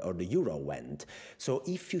pound or the euro went? So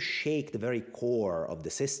if you shake the very core of the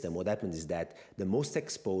system, what happens is that the most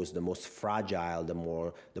exposed, the most fragile, the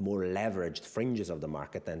more leveraged fringes of the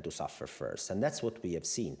market tend to suffer first. And that's what we have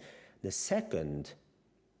seen. The second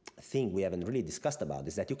thing we haven't really discussed about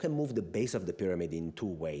is that you can move the base of the pyramid in two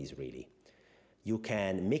ways, really. You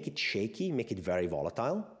can make it shaky, make it very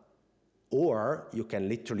volatile, or you can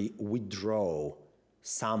literally withdraw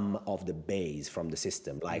some of the base from the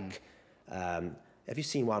system. Like, have you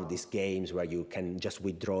seen one of these games where you can just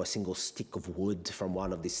withdraw a single stick of wood from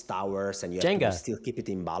one of these towers and you have to still keep it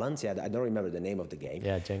in balance? Yeah, I don't remember the name of the game.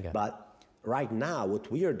 Yeah, Jenga. But right now,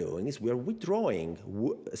 what we are doing is we are withdrawing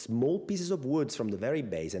small pieces of woods from the very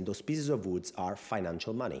base, and those pieces of woods are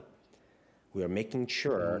financial money. We are making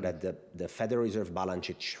sure that the Federal Reserve balance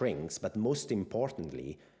sheet shrinks, but most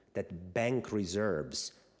importantly, that bank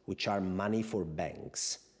reserves, which are money for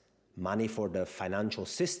banks, money for the financial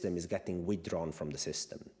system, is getting withdrawn from the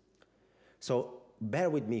system. So bear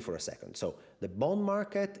with me for a second. So the bond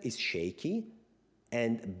market is shaky,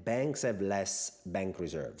 and banks have less bank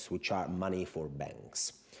reserves, which are money for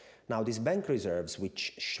banks. Now, these bank reserves,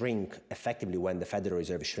 which shrink effectively when the Federal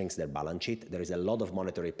Reserve shrinks their balance sheet, there is a lot of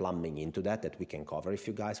monetary plumbing into that we can cover if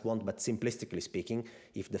you guys want. But simplistically speaking,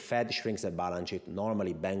 if the Fed shrinks their balance sheet,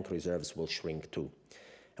 normally bank reserves will shrink too.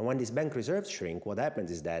 And when these bank reserves shrink, what happens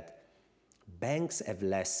is that banks have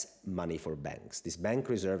less money for banks. These bank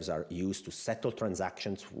reserves are used to settle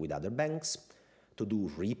transactions with other banks, to do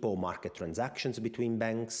repo market transactions between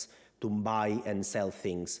banks, to buy and sell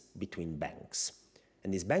things between banks.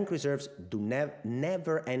 And these bank reserves do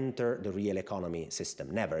never enter the real economy system,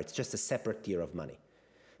 never. It's just a separate tier of money.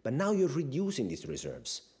 But now you're reducing these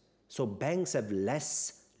reserves. So banks have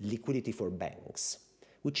less liquidity for banks,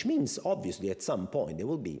 which means obviously at some point they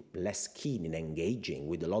will be less keen in engaging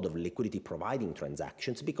with a lot of liquidity providing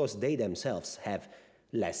transactions because they themselves have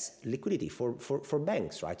less liquidity for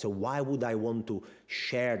banks, right? So why would I want to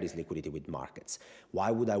share this liquidity with markets?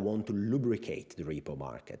 Why would I want to lubricate the repo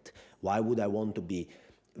market? Why would I want to be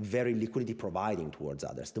very liquidity providing towards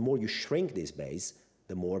others? The more you shrink this base,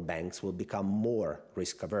 the more banks will become more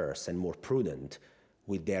risk averse and more prudent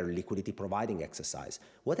with their liquidity providing exercise.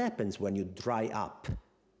 What happens when you dry up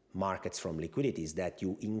markets from liquidity is that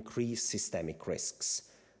you increase systemic risks.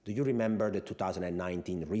 Do you remember the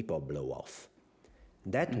 2019 repo blow-off?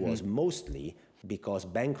 That was mostly because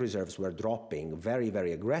bank reserves were dropping very,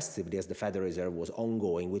 very aggressively as the Federal Reserve was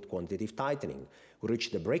ongoing with quantitative tightening. We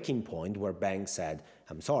reached the breaking point where banks said,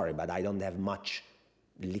 I'm sorry, but I don't have much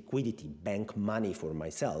liquidity, bank money for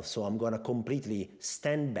myself, so I'm going to completely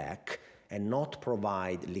stand back and not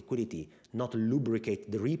provide liquidity, not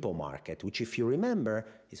lubricate the repo market, which, if you remember,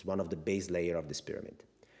 is one of the base layer of this pyramid.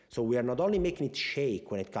 So we are not only making it shake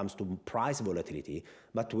when it comes to price volatility,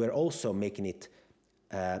 but we're also making it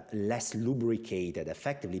less lubricated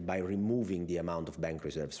effectively by removing the amount of bank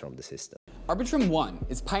reserves from the system. Arbitrum One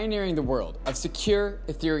is pioneering the world of secure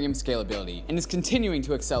Ethereum scalability and is continuing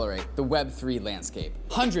to accelerate the Web3 landscape.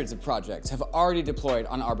 Hundreds of projects have already deployed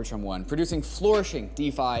on Arbitrum One, producing flourishing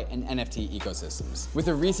DeFi and NFT ecosystems. With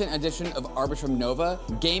the recent addition of Arbitrum Nova,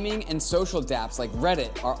 gaming and social dApps like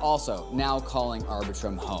Reddit are also now calling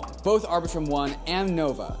Arbitrum home. Both Arbitrum One and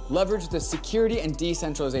Nova leverage the security and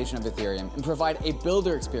decentralization of Ethereum and provide a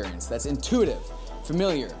builder experience that's intuitive,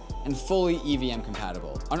 familiar, and fully EVM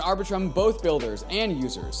compatible. On Arbitrum, both builders and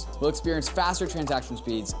users will experience faster transaction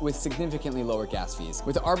speeds with significantly lower gas fees.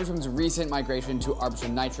 With Arbitrum's recent migration to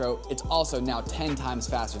Arbitrum Nitro, it's also now 10 times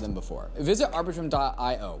faster than before. Visit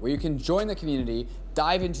arbitrum.io, where you can join the community,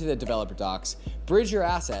 dive into the developer docs, bridge your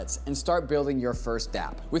assets, and start building your first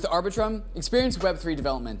dApp. With Arbitrum, experience Web3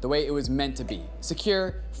 development the way it was meant to be: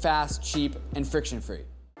 secure, fast, cheap, and friction-free.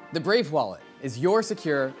 The Brave Wallet is your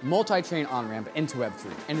secure multi-chain on-ramp into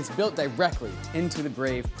Web3, and it's built directly into the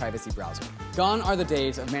Brave privacy browser. Gone are the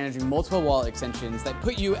days of managing multiple wallet extensions that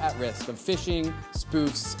put you at risk of phishing,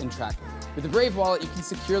 spoofs, and tracking. With the Brave Wallet, you can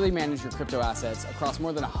securely manage your crypto assets across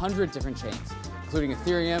more than 100 different chains, including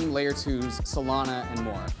Ethereum, Layer 2s, Solana, and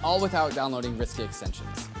more, all without downloading risky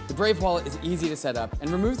extensions. The Brave Wallet is easy to set up and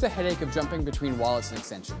removes the headache of jumping between wallets and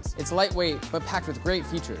extensions. It's lightweight, but packed with great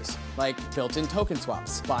features, like built-in token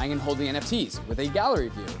swaps, buying and holding NFTs with a gallery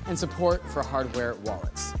view, and support for hardware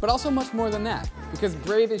wallets. But also much more than that, because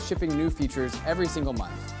Brave is shipping new features every single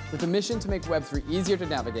month, with a mission to make Web3 easier to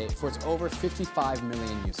navigate for its over 55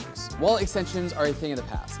 million users. Wallet extensions are a thing of the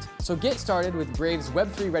past, so get started with Brave's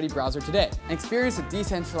Web3 ready browser today and experience a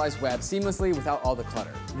decentralized web seamlessly without all the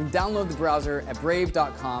clutter. You can download the browser at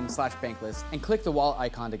brave.com/bankless and click the wallet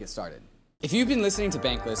icon to get started. If you've been listening to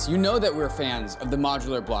Bankless, you know that we're fans of the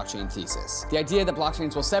modular blockchain thesis. The idea that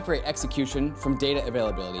blockchains will separate execution from data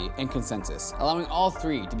availability and consensus, allowing all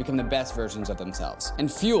three to become the best versions of themselves.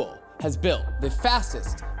 And Fuel has built the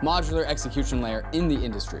fastest modular execution layer in the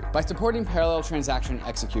industry. By supporting parallel transaction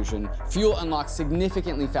execution, Fuel unlocks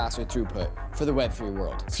significantly faster throughput for the Web3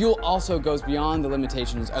 world. Fuel also goes beyond the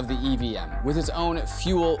limitations of the EVM with its own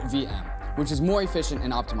Fuel VM, which is more efficient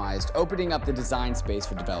and optimized, opening up the design space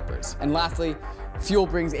for developers. And lastly, Fuel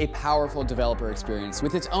brings a powerful developer experience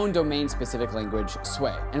with its own domain-specific language,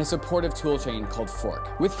 Sway, and a supportive toolchain called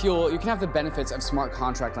Fork. With Fuel, you can have the benefits of smart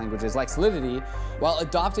contract languages like Solidity while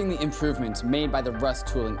adopting the improvements made by the Rust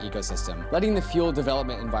tooling ecosystem, letting the Fuel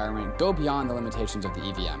development environment go beyond the limitations of the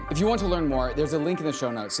EVM. If you want to learn more, there's a link in the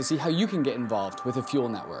show notes to see how you can get involved with the Fuel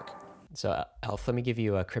network. So, Alf, let me give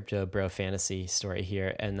you a crypto bro fantasy story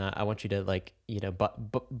here, and I want you to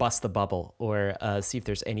bust the bubble or see if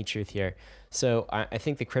there's any truth here. So, I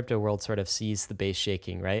think the crypto world sort of sees the base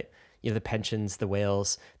shaking, right? The pensions, the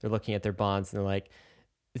whales, they're looking at their bonds and they're like,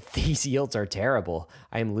 these yields are terrible.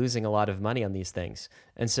 I am losing a lot of money on these things.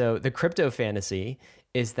 And so, the crypto fantasy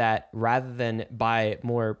is that rather than buy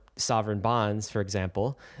more sovereign bonds, for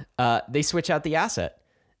example, they switch out the asset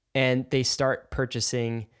and they start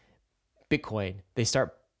purchasing Bitcoin, they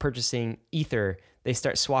start purchasing Ether, they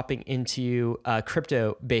start swapping into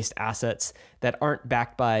crypto-based assets that aren't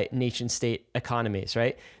backed by nation-state economies,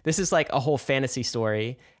 right? This is like a whole fantasy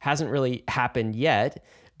story, hasn't really happened yet,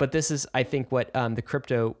 but this is, I think, what the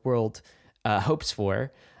crypto world hopes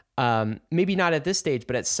for. Maybe not at this stage,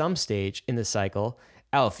 but at some stage in the cycle.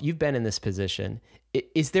 Alf, you've been in this position.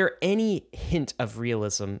 Is there any hint of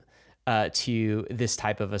realism to this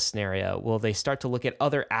type of a scenario? Will they start to look at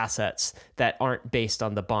other assets that aren't based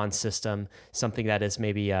on the bond system, something that is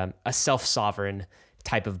maybe a self-sovereign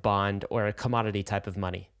type of bond or a commodity type of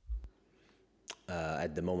money?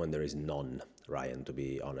 At the moment, there is none, Ryan, to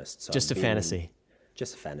be honest. So just a fantasy.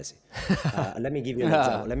 Just a fantasy. Let me give you an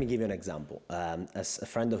example. Let me give you an example. As a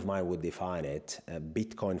friend of mine would define it,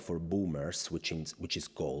 Bitcoin for boomers, which is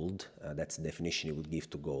gold. That's the definition he would give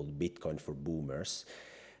to gold. Bitcoin for boomers.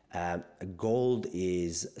 Gold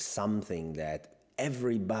is something that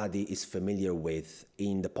everybody is familiar with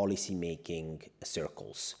in the policy-making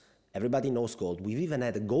circles. Everybody knows gold. We've even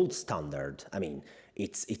had a gold standard. I mean,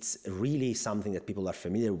 it's really something that people are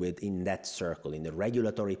familiar with in that circle, in the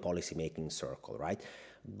regulatory policy-making circle, right?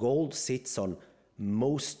 Gold sits on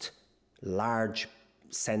most large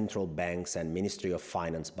central banks and Ministry of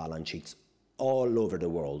Finance balance sheets all over the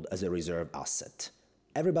world as a reserve asset.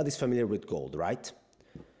 Everybody's familiar with gold, right?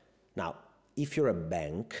 Now, if you're a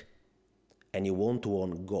bank and you want to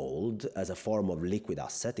own gold as a form of liquid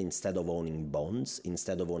asset instead of owning bonds,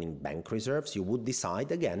 instead of owning bank reserves, you would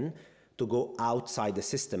decide again to go outside the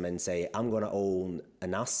system and say, I'm going to own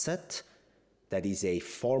an asset that is a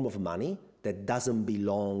form of money that doesn't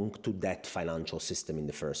belong to that financial system in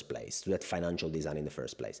the first place, to that financial design in the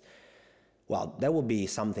first place. Well, that would be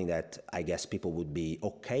something that I guess people would be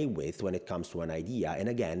okay with when it comes to an idea. And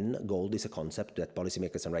again, gold is a concept that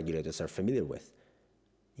policymakers and regulators are familiar with.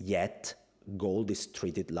 Yet, gold is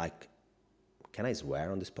treated like, can I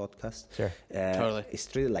swear on this podcast? Sure. Totally. It's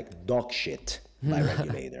treated like dog shit by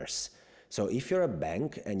regulators. So if you're a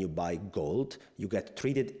bank and you buy gold, you get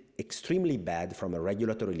treated extremely bad from a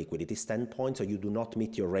regulatory liquidity standpoint, so you do not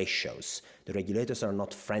meet your ratios. The regulators are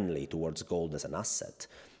not friendly towards gold as an asset.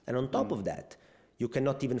 And on top of that, you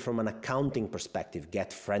cannot even from an accounting perspective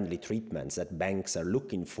get friendly treatments that banks are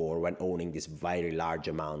looking for when owning these very large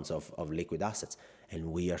amounts of liquid assets. And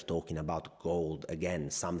we are talking about gold, again,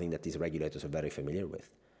 something that these regulators are very familiar with.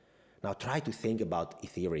 Now try to think about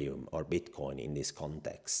Ethereum or Bitcoin in this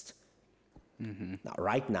context. Now,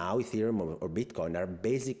 right now, Ethereum or Bitcoin are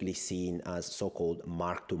basically seen as so-called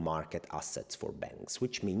mark-to-market assets for banks,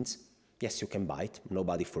 which means, yes, you can buy it.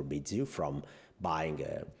 Nobody forbids you from buying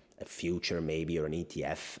a future maybe or an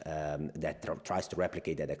ETF that tries to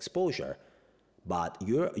replicate that exposure. But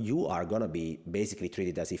you are going to be basically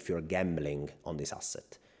treated as if you're gambling on this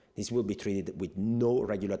asset. This will be treated with no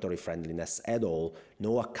regulatory friendliness at all,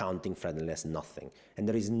 no accounting friendliness, nothing. And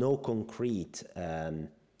there is no concrete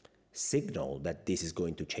signal that this is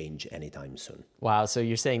going to change anytime soon. Wow. So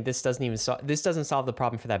you're saying this doesn't solve the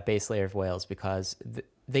problem for that base layer of whales because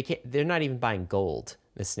they're not even buying gold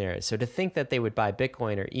in this scenario. So to think that they would buy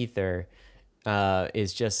Bitcoin or Ether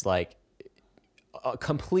is just like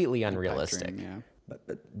completely unrealistic. Yeah.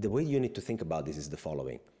 But the way you need to think about this is the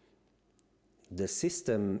following. The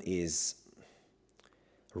system is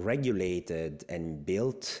regulated and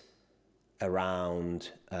built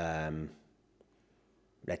around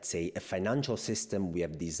let's say, a financial system we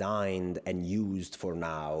have designed and used for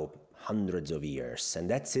now hundreds of years. And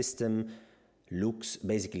that system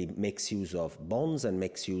basically makes use of bonds and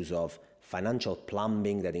makes use of financial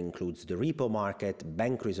plumbing that includes the repo market,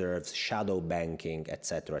 bank reserves, shadow banking,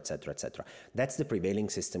 etc., etc., etc. That's the prevailing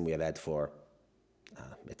system we have had for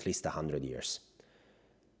at least 100 years.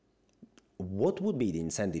 What would be the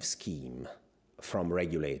incentive scheme from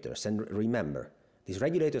regulators? And remember, these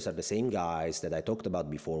regulators are the same guys that I talked about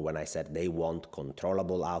before when I said they want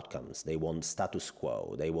controllable outcomes, they want status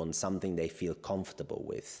quo, they want something they feel comfortable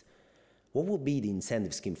with. What would be the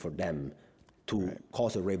incentive scheme for them to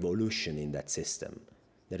cause a revolution in that system?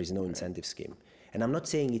 There is no incentive scheme. And I'm not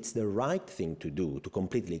saying it's the right thing to do, to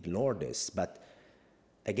completely ignore this, but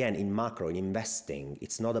again, in macro, in investing,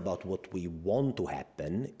 it's not about what we want to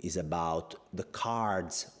happen, it's about the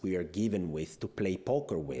cards we are given with to play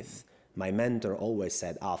poker with. My mentor always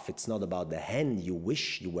said, Alf, it's not about the hand you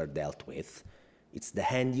wish you were dealt with, it's the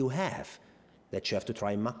hand you have that you have to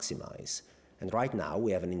try and maximize. And right now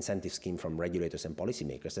we have an incentive scheme from regulators and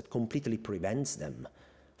policymakers that completely prevents them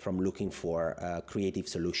from looking for creative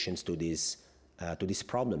solutions to these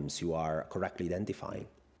problems you are correctly identifying.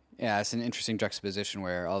 Yeah, it's an interesting juxtaposition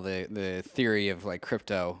where all the theory of like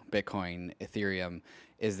crypto, Bitcoin, Ethereum,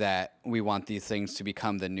 is that we want these things to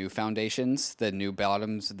become the new foundations, the new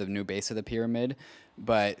bottoms, the new base of the pyramid,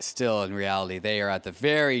 but still in reality they are at the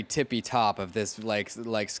very tippy top of this like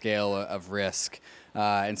scale of risk,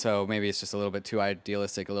 and so maybe it's just a little bit too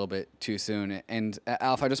idealistic, a little bit too soon. And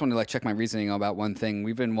Alf, I just wanted to check my reasoning about one thing.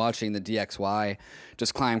 We've been watching the DXY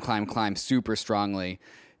just climb super strongly.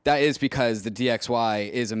 That is because the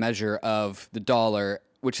DXY is a measure of the dollar,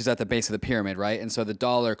 which is at the base of the pyramid, right? And so the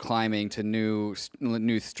dollar climbing to new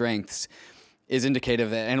strengths is indicative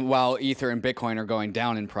that, and while Ether and Bitcoin are going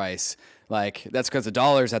down in price, that's because the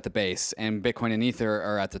dollar's at the base and Bitcoin and Ether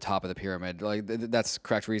are at the top of the pyramid. That's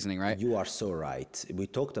correct reasoning, right? You are so right. We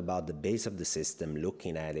talked about the base of the system,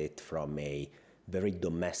 looking at it from a very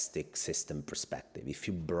domestic system perspective. If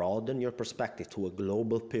you broaden your perspective to a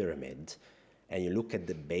global pyramid, and you look at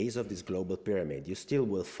the base of this global pyramid, you still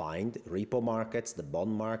will find repo markets, the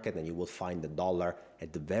bond market, and you will find the dollar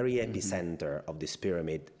at the very epicenter of this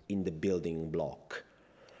pyramid in the building block.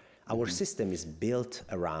 Our system is built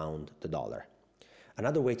around the dollar.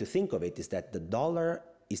 Another way to think of it is that the dollar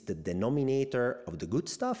is the denominator of the good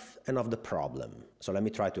stuff and of the problem. So let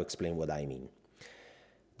me try to explain what I mean.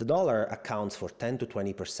 The dollar accounts for 10 to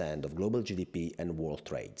 20% of global GDP and world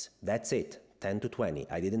trades. That's it, 10 to 20.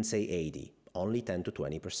 I didn't say 80. Only 10 to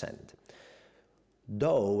 20%.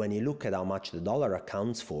 Though, when you look at how much the dollar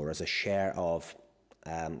accounts for as a share of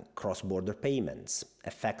cross-border payments,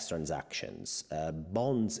 FX transactions,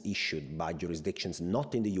 bonds issued by jurisdictions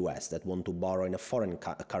not in the US that want to borrow in a foreign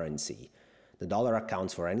currency, the dollar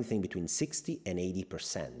accounts for anything between 60 and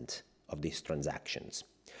 80% of these transactions.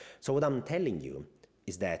 So what I'm telling you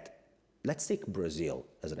is that, let's take Brazil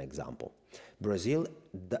as an example. Brazil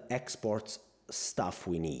exports stuff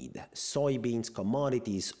we need. Soybeans,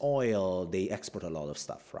 commodities, oil, they export a lot of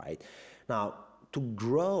stuff, right? Now, to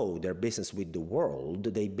grow their business with the world,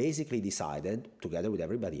 they basically decided, together with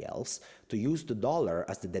everybody else, to use the dollar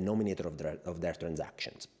as the denominator of their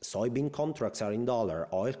transactions. Soybean contracts are in dollar,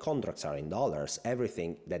 oil contracts are in dollars,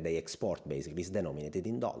 everything that they export basically is denominated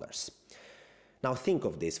in dollars. Now think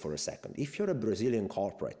of this for a second. If you're a Brazilian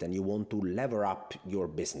corporate and you want to lever up your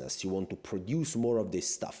business, you want to produce more of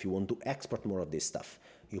this stuff, you want to export more of this stuff,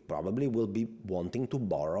 you probably will be wanting to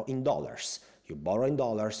borrow in dollars. You borrow in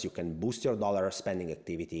dollars, you can boost your dollar spending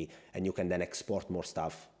activity, and you can then export more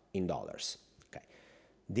stuff in dollars. Okay.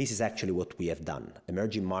 This is actually what we have done.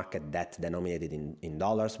 Emerging market debt denominated in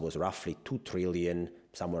dollars was roughly 2 trillion,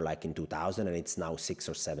 somewhere like in 2000, and it's now 6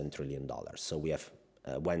 or 7 trillion dollars. So we have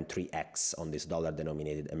went 3x on this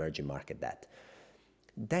dollar-denominated emerging market debt.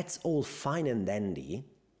 That's all fine and dandy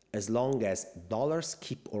as long as dollars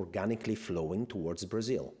keep organically flowing towards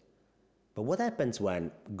Brazil. But what happens when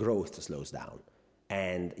growth slows down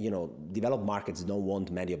and, developed markets don't want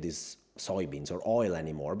many of these soybeans or oil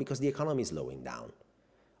anymore because the economy is slowing down?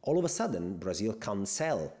 All of a sudden, Brazil can't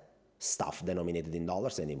sell stuff denominated in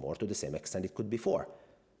dollars anymore to the same extent it could before.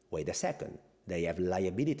 Wait a second. They have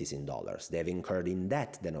liabilities in dollars. They have incurred in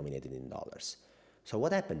debt denominated in dollars. So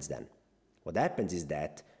what happens then? What happens is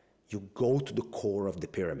that you go to the core of the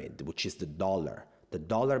pyramid, which is the dollar. The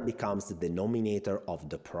dollar becomes the denominator of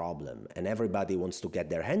the problem, and everybody wants to get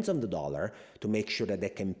their hands on the dollar to make sure that they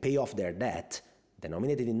can pay off their debt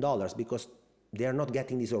denominated in dollars because they are not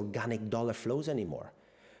getting these organic dollar flows anymore.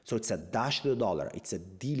 So it's a dash to the dollar. It's a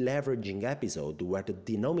deleveraging episode where the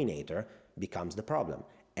denominator becomes the problem.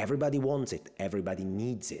 Everybody wants it. Everybody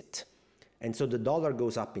needs it. And so the dollar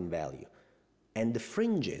goes up in value. And the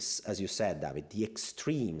fringes, as you said, David, the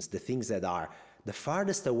extremes, the things that are the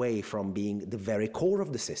farthest away from being the very core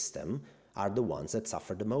of the system are the ones that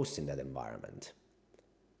suffer the most in that environment.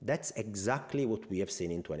 That's exactly what we have seen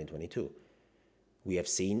in 2022. We have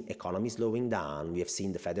seen economies slowing down. We have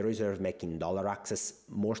seen the Federal Reserve making dollar access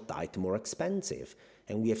more tight, more expensive.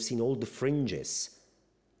 And we have seen all the fringes.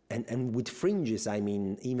 And with fringes, I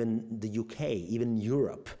mean even the UK, even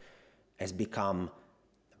Europe has become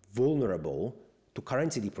vulnerable to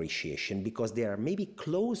currency depreciation because they are maybe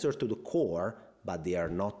closer to the core, but they are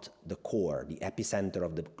not the core. The epicenter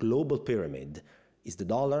of the global pyramid is the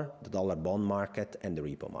dollar bond market, and the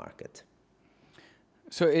repo market.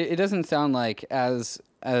 So it doesn't sound like, as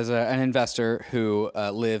an investor who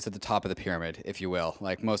lives at the top of the pyramid, if you will,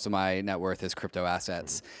 like most of my net worth is crypto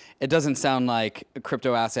assets. It doesn't sound like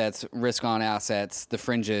crypto assets, risk-on assets, the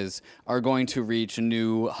fringes are going to reach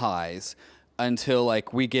new highs until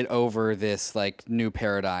we get over this new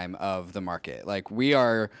paradigm of the market. We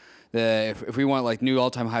are if we want new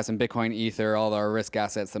all-time highs in Bitcoin, Ether, all our risk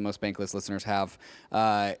assets that most bankless listeners have,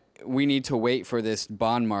 we need to wait for this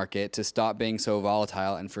bond market to stop being so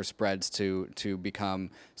volatile and for spreads to become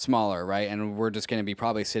smaller, right? And we're just going to be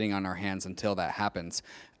probably sitting on our hands until that happens.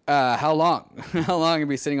 How long? How long are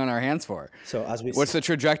we sitting on our hands for? So what's the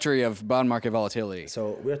trajectory of bond market volatility?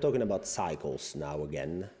 So we're talking about cycles now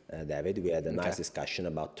again, David. We had a nice discussion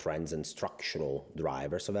about trends and structural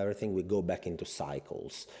drivers of everything. We go back into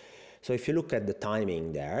cycles. So if you look at the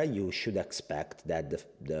timing there, you should expect that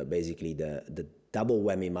basically the double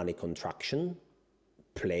whammy money contraction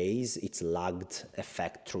plays its lagged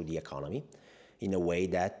effect through the economy in a way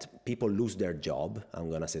that people lose their job. I'm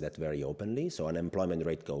going to say that very openly. So unemployment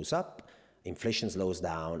rate goes up, inflation slows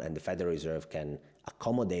down, and the Federal Reserve can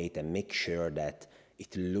accommodate and make sure that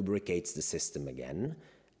it lubricates the system again,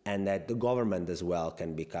 and that the government as well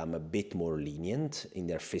can become a bit more lenient in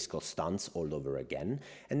their fiscal stance all over again.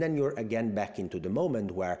 And then you're again back into the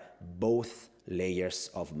moment where both layers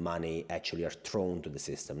of money actually are thrown to the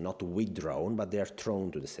system, not withdrawn, but they're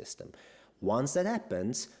thrown to the system. Once that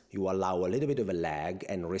happens, you allow a little bit of a lag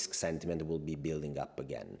and risk sentiment will be building up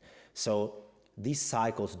again. So these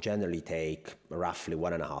cycles generally take roughly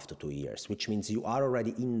 1.5 to 2 years, which means you are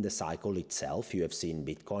already in the cycle itself. You have seen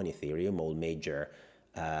Bitcoin, Ethereum, all major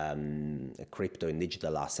crypto and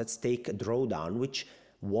digital assets take a drawdown, which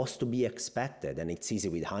was to be expected, and it's easy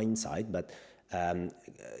with hindsight, but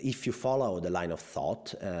if you follow the line of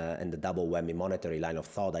thought and the double whammy monetary line of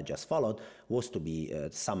thought I just followed, was to be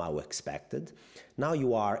somehow expected. Now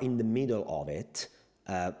you are in the middle of it.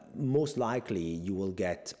 Most likely you will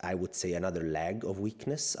get, I would say, another leg of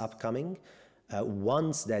weakness upcoming.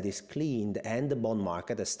 Once that is cleaned and the bond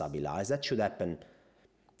market has stabilized, that should happen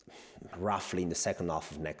roughly in the second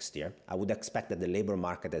half of next year. I would expect that the labor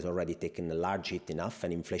market has already taken a large hit enough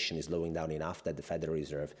and inflation is slowing down enough that the Federal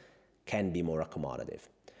Reserve can be more accommodative.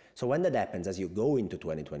 So when that happens, as you go into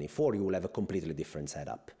 2024, you will have a completely different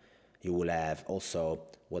setup. You will have also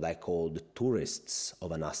what I call the tourists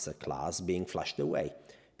of an asset class being flushed away.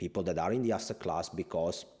 People that are in the asset class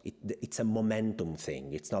because it's a momentum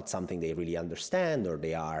thing. It's not something they really understand or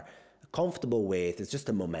they are comfortable with. It's just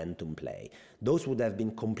a momentum play. Those would have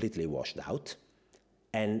been completely washed out.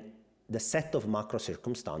 And the set of macro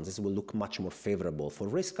circumstances will look much more favorable for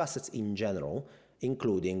risk assets in general,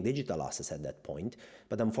 including digital assets at that point.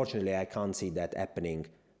 But unfortunately, I can't see that happening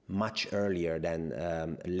much earlier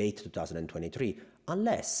than late 2023,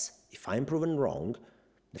 unless, if I'm proven wrong,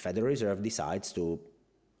 the Federal Reserve decides to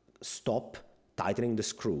stop tightening the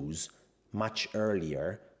screws much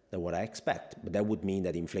earlier than what I expect. But that would mean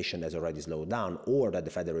that inflation has already slowed down, or that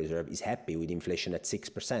the Federal Reserve is happy with inflation at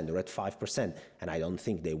 6% or at 5%. And I don't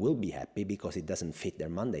think they will be happy because it doesn't fit their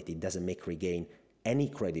mandate. It doesn't make regain any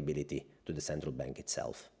credibility to the central bank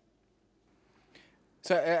itself.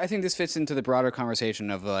 So I think this fits into the broader conversation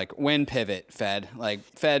of like, when pivot, Fed? Like,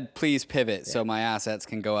 Fed, please pivot so my assets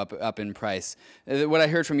can go up in price. What I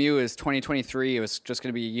heard from you is 2023, it was just going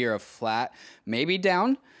to be a year of flat, maybe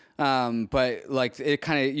down. But like you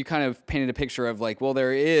kind of painted a picture of like, well,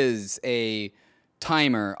 there is a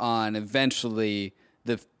timer on eventually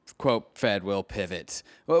the quote Fed will pivot.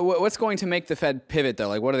 What's going to make the Fed pivot though?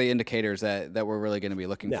 Like, what are the indicators that we're really going to be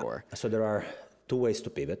looking for? So there are two ways to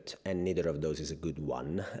pivot, and neither of those is a good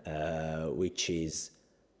one, which is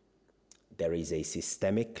there is a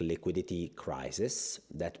systemic liquidity crisis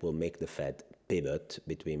that will make the Fed pivot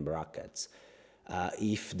between brackets.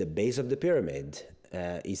 If the base of the pyramid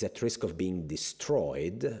is at risk of being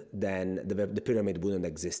destroyed, then the pyramid wouldn't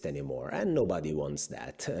exist anymore. And nobody wants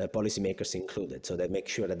that, policymakers included. So they make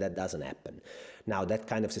sure that that doesn't happen. Now, that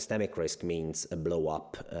kind of systemic risk means a blow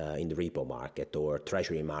up in the repo market or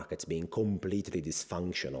treasury markets being completely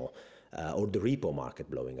dysfunctional, or the repo market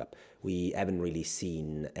blowing up. We haven't really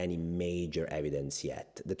seen any major evidence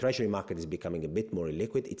yet. The treasury market is becoming a bit more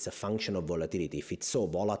illiquid. It's a function of volatility. If it's so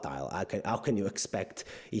volatile, how can you expect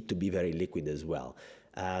it to be very liquid as well?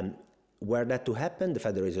 Were that to happen, the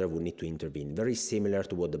Federal Reserve would need to intervene, very similar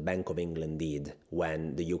to what the Bank of England did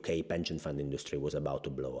when the UK pension fund industry was about to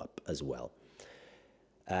blow up as well.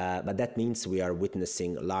 But that means we are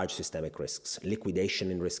witnessing large systemic risks,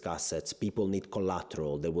 liquidation in risk assets. People need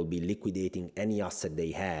collateral. They will be liquidating any asset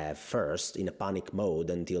they have first in a panic mode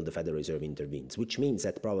until the Federal Reserve intervenes, which means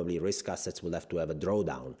that probably risk assets will have to have a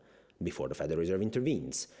drawdown before the Federal Reserve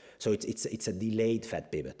intervenes. So it's a delayed Fed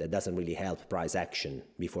pivot that doesn't really help price action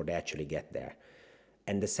before they actually get there.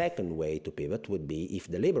 And the second way to pivot would be if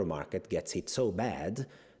the labor market gets hit so bad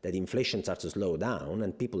that inflation starts to slow down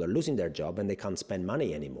and people are losing their job and they can't spend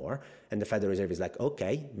money anymore. And the Federal Reserve is like,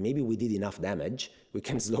 okay, maybe we did enough damage. We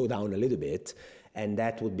can slow down a little bit. And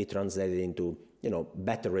that would be translated into,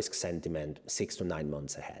 better risk sentiment 6 to 9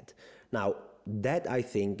 months ahead. Now, that I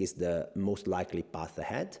think is the most likely path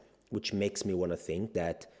ahead, which makes me want to think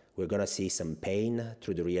that we're going to see some pain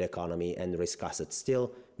through the real economy and risk assets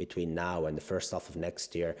still between now and the first half of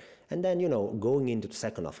next year. And then, going into the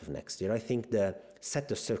second half of next year, I think the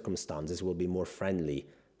set of circumstances will be more friendly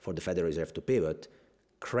for the Federal Reserve to pivot,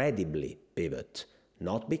 credibly pivot,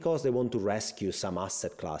 not because they want to rescue some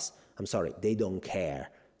asset class. I'm sorry, they don't care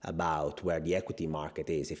about where the equity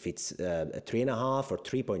market is. If it's 3.5 or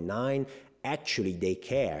 3.9, actually they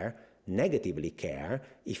care, negatively care,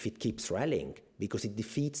 if it keeps rallying, because it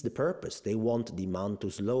defeats the purpose. They want demand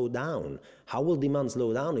to slow down. How will demand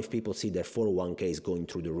slow down if people see their 401ks going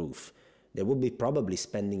through the roof? They will be probably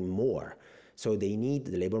spending more. So they need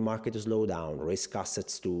the labor market to slow down, risk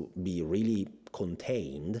assets to be really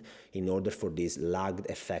contained in order for these lagged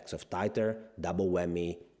effects of tighter, double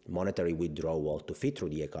whammy, monetary withdrawal to fit through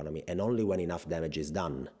the economy. And only when enough damage is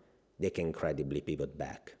done, they can credibly pivot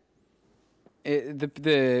back.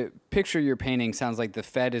 The picture you're painting sounds like the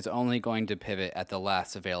Fed is only going to pivot at the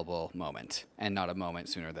last available moment and not a moment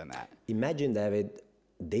sooner than that. Imagine, David,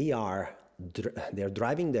 they're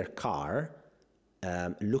driving their car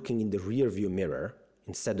looking in the rear view mirror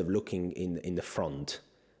instead of looking in the front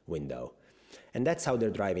window. And that's how they're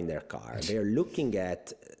driving their car. They're looking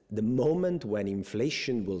at the moment when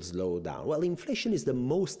inflation will slow down. Well, inflation is the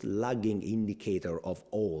most lagging indicator of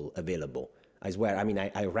all available. I swear,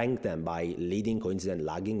 I rank them by leading, coincident,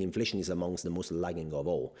 lagging. Inflation is amongst the most lagging of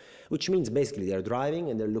all, which means basically they're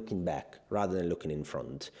driving and they're looking back rather than looking in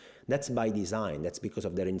front. That's by design. That's because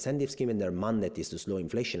of their incentive scheme and their mandate is to slow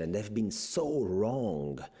inflation. And they've been so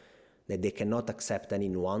wrong that they cannot accept any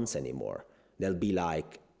nuance anymore. They'll be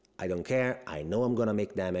like, I don't care. I know I'm going to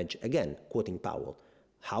make damage. Again, quoting Powell,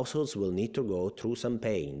 households will need to go through some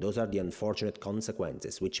pain. Those are the unfortunate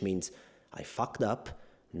consequences, which means I fucked up.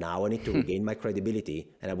 Now I need to regain my credibility,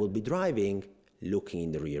 and I will be driving looking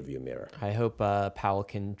in the rearview mirror. I hope Powell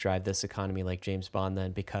can drive this economy like James Bond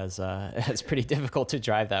then, because it's pretty difficult to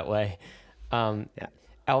drive that way. Yeah.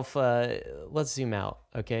 Alpha, let's zoom out.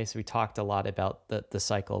 Okay, so we talked a lot about the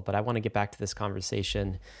cycle, but I want to get back to this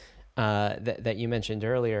conversation that you mentioned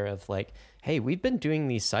earlier of like, hey, we've been doing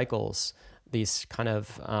these cycles, these kind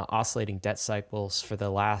of oscillating debt cycles for the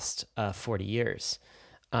last 40 years.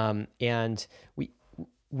 And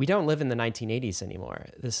we don't live in the 1980s anymore.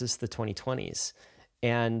 This is the 2020s.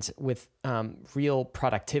 And with real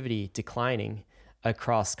productivity declining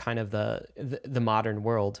across kind of the modern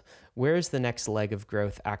world, where is the next leg of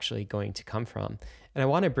growth actually going to come from? And I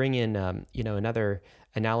want to bring in, another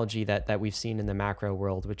analogy that we've seen in the macro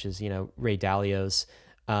world, which is, Ray Dalio's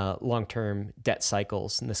long-term debt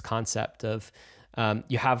cycles, and this concept of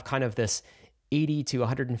you have kind of this 80 to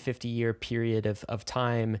 150 year period of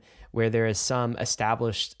time where there is some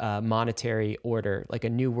established monetary order, like a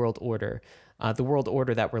new world order. The world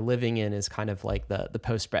order that we're living in is kind of like the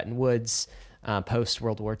post-Bretton Woods,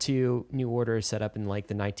 post-World War II, new order set up in like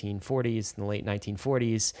the 1940s, in the late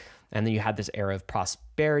 1940s. And then you had this era of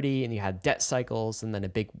prosperity, and you had debt cycles, and then a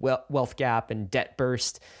big wealth gap and debt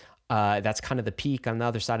burst. That's kind of the peak. On the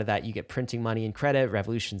other side of that, you get printing money and credit,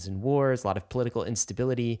 revolutions and wars, a lot of political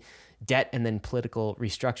instability, debt, and then political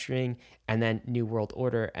restructuring, and then new world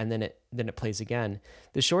order, and then it plays again.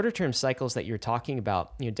 The shorter term cycles that you're talking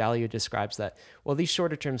about, Dalio describes that, well, these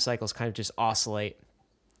shorter term cycles kind of just oscillate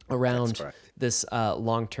around this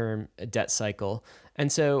long-term debt cycle.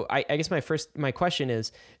 And so I guess my question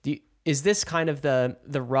is, is this kind of the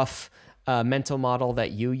rough mental model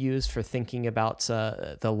that you use for thinking about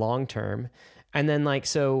the long term? And then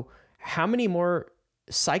so how many more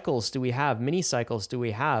cycles do we have, mini cycles do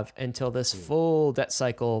we have until this full debt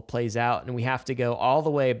cycle plays out and we have to go all the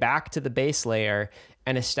way back to the base layer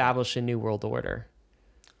and establish a new world order?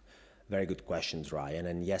 Very good questions, Ryan.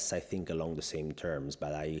 And yes, I think along the same terms,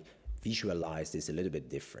 but I visualize this a little bit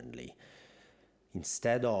differently.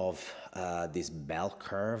 Instead of this bell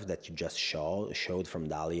curve that you just showed from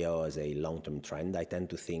Dalio as a long-term trend, I tend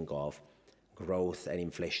to think of growth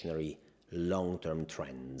and inflationary long-term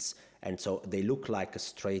trends. And so they look like a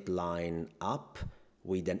straight line up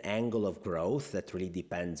with an angle of growth that really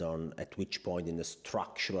depends on at which point in the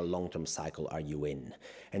structural long-term cycle are you in.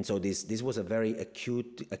 And so this was a very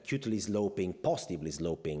acutely sloping, positively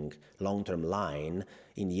sloping long-term line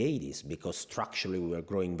in the 80s, because structurally we were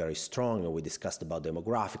growing very strong, and we discussed about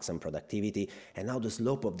demographics and productivity, and now the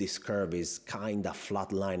slope of this curve is kind of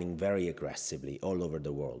flatlining very aggressively all over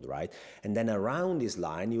the world, right? And then around this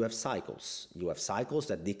line you have cycles. You have cycles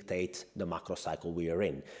that dictate the macro cycle we are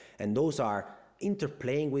in, and those are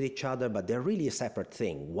interplaying with each other, but they're really a separate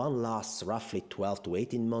thing. One lasts roughly 12 to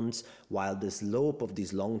 18 months, while the slope of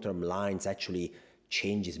these long-term lines actually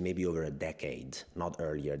changes maybe over a decade, not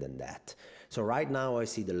earlier than that. So right now I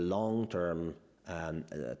see the long-term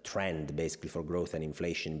trend basically for growth and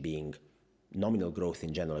inflation being, nominal growth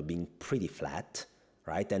in general, being pretty flat,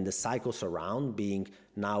 right? And the cycles around being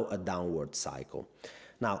now a downward cycle.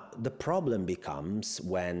 Now, the problem becomes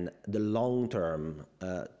when the long-term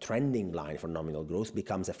trending line for nominal growth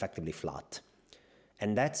becomes effectively flat.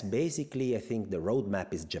 And that's basically, I think, the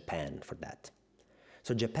roadmap is Japan for that.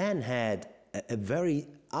 So Japan had a very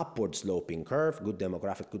upward sloping curve, good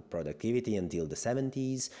demographic, good productivity until the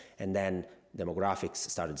 70s, and then demographics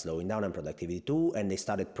started slowing down and productivity too, and they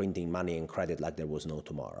started printing money and credit like there was no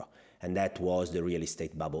tomorrow. And that was the real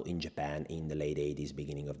estate bubble in Japan in the late 80s,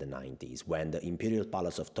 beginning of the 90s, when the Imperial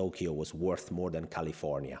Palace of Tokyo was worth more than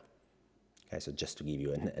California. Okay, so just to give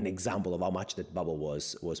you an example of how much that bubble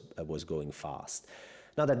was going fast.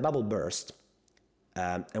 Now that bubble burst,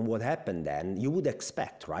 and what happened then, you would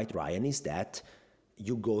expect, right, Ryan, is that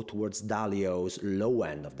you go towards Dalio's low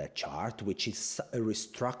end of that chart, which is a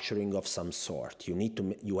restructuring of some sort. You need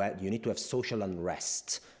to have social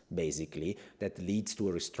unrest, basically, that leads to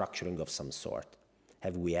a restructuring of some sort.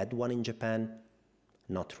 Have we had one in Japan?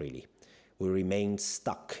 Not really. We remain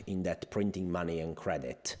stuck in that printing money and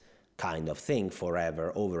credit kind of thing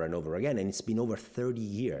forever, over and over again. And it's been over 30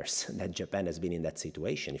 years that Japan has been in that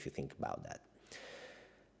situation, if you think about that.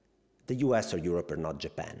 The US or Europe are not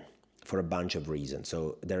Japan for a bunch of reasons.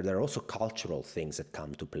 So there are also cultural things that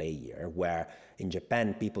come to play here, where in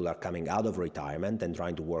Japan, people are coming out of retirement and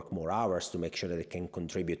trying to work more hours to make sure that they can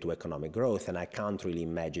contribute to economic growth. And I can't really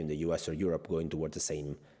imagine the US or Europe going towards the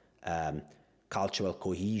same cultural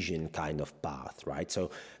cohesion kind of path, right? So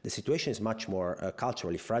the situation is much more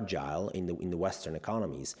culturally fragile in the Western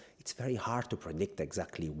economies. It's very hard to predict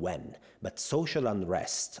exactly when, but social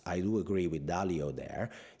unrest, I do agree with Dalio there,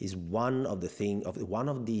 is one of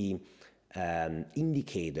the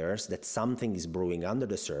indicators that something is brewing under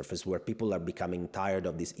the surface, where people are becoming tired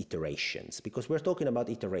of these iterations. Because we're talking about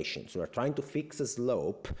iterations. We're trying to fix a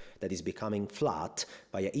slope that is becoming flat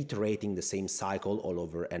by iterating the same cycle all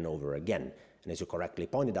over and over again. And as you correctly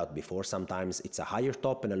pointed out before, sometimes it's a higher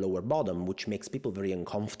top and a lower bottom, which makes people very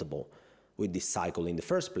uncomfortable with this cycle in the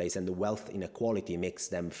first place, and the wealth inequality makes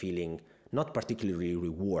them feeling not particularly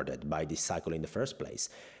rewarded by this cycle in the first place.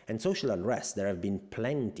 And social unrest, there have been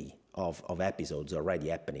plenty of episodes already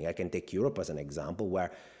happening. I can take Europe as an example,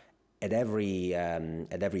 where at every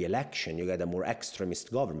election you get a more extremist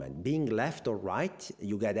government. Being left or right,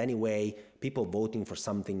 you get anyway people voting for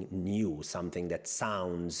something new, something that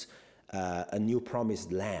sounds a new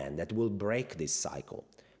promised land that will break this cycle.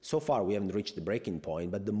 So far, we haven't reached the breaking point,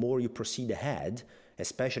 but the more you proceed ahead,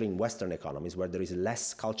 especially in Western economies where there is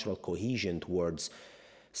less cultural cohesion towards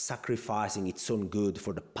sacrificing its own good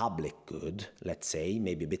for the public good, let's say,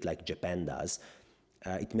 maybe a bit like Japan does,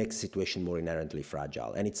 it makes the situation more inherently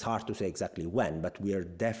fragile. And it's hard to say exactly when, but we are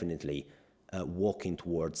definitely walking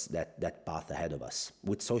towards that path ahead of us,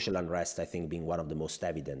 with social unrest, I think, being one of the most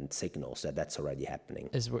evident signals that that's already happening.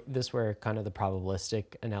 Is this where kind of the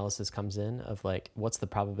probabilistic analysis comes in, of like, what's the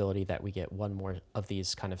probability that we get one more of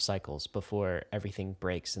these kind of cycles before everything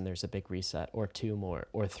breaks and there's a big reset, or two more,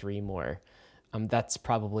 or three more? That's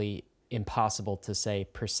probably impossible to say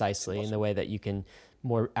precisely in the way that you can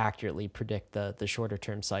more accurately predict the shorter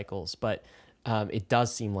term cycles. But it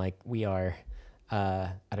does seem like we are,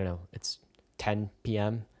 I don't know, it's 10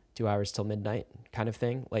 p.m., 2 hours till midnight kind of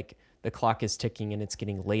thing. Like the clock is ticking and it's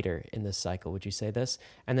getting later in this cycle. Would you say this?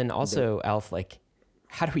 And then also, Alf, like,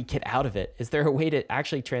 how do we get out of it? Is there a way to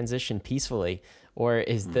actually transition peacefully? Or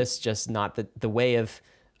is this just not the way of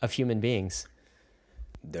human beings?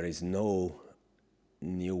 There is no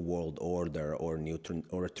new world order or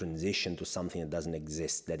a transition to something that doesn't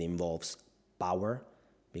exist that involves power,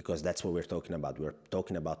 because that's what we're talking about. We're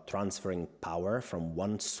talking about transferring power from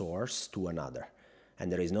one source to another. And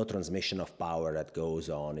there is no transmission of power that goes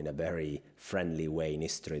on in a very friendly way in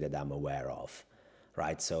history that I'm aware of,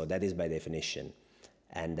 right? So that is by definition.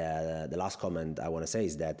 And the last comment I want to say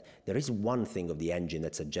is that there is one thing of the engine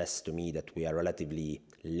that suggests to me that we are relatively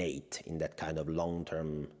late in that kind of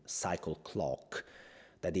long-term cycle clock.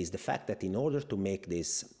 That is the fact that in order to make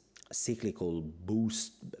this cyclical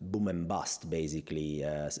boost, boom and bust, basically,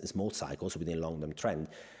 small cycles within a long-term trend,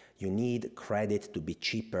 you need credit to be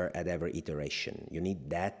cheaper at every iteration. You need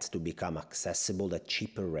debt to become accessible at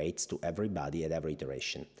cheaper rates to everybody at every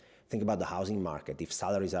iteration. Think about the housing market. If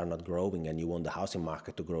salaries are not growing and you want the housing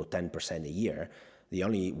market to grow 10% a year, the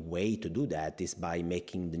only way to do that is by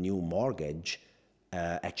making the new mortgage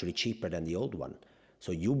actually cheaper than the old one.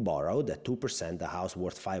 So you borrowed at 2% a house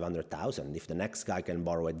worth 500,000. If the next guy can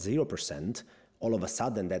borrow at 0%, all of a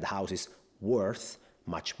sudden that house is worth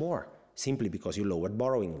much more, simply because you lowered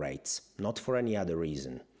borrowing rates, not for any other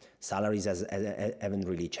reason. Salaries haven't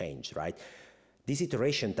really changed, right? This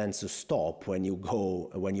iteration tends to stop when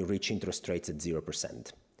you reach interest rates at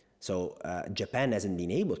 0%. So Japan hasn't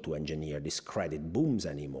been able to engineer these credit booms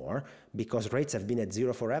anymore because rates have been at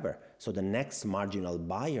zero forever. So the next marginal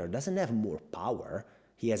buyer doesn't have more power.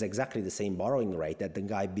 He has exactly the same borrowing rate that the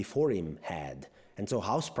guy before him had. And so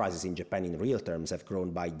house prices in Japan in real terms have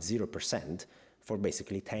grown by 0% for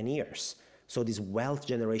basically 10 years. So this wealth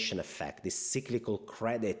generation effect, this cyclical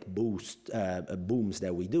credit booms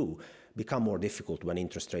that we do, become more difficult when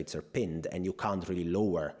interest rates are pinned and you can't really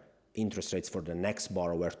lower interest rates for the next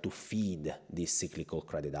borrower to feed this cyclical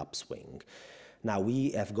credit upswing. Now,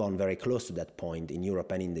 we have gone very close to that point in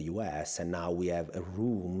Europe and in the US, and now we have a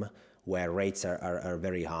room where rates are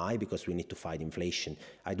very high because we need to fight inflation.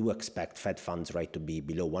 I do expect Fed funds rate to be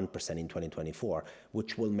below 1% in 2024,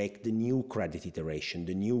 which will make the new credit iteration,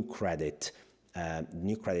 the new credit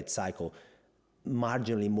cycle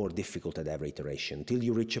marginally more difficult at every iteration, till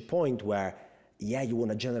you reach a point where, yeah, you want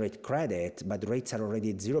to generate credit, but rates are already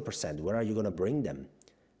at 0%. Where are you going to bring them?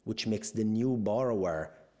 Which makes the new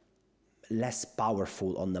borrower less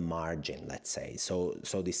powerful on the margin, let's say. So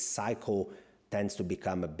this cycle tends to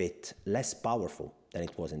become a bit less powerful than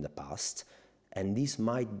it was in the past. And this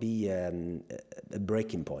might be a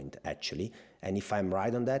breaking point, actually. And if I'm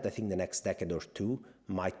right on that, I think the next decade or two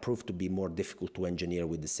might prove to be more difficult to engineer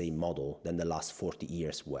with the same model than the last 40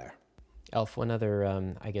 years were. Elf, one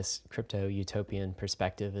other, I guess, crypto utopian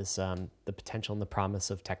perspective is the potential and the promise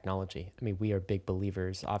of technology. I mean, we are big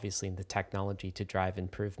believers, obviously, in the technology to drive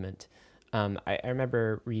improvement. I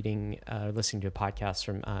remember listening to a podcast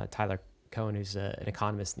from Tyler Cohen, who's an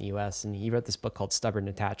economist in the US, and he wrote this book called Stubborn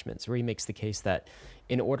Attachments, where he makes the case that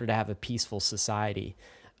in order to have a peaceful society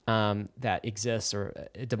that exists, or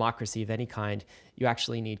a democracy of any kind, you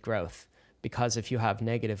actually need growth. Because if you have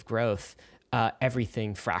negative growth,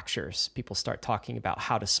 everything fractures. People start talking about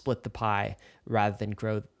how to split the pie rather than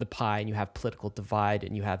grow the pie, and you have political divide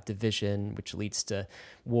and you have division, which leads to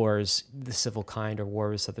wars, the civil kind, or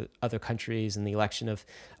wars of other countries, and the election of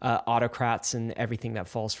autocrats and everything that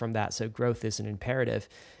falls from that. So growth is an imperative.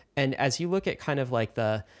 And as you look at kind of like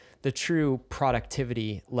the true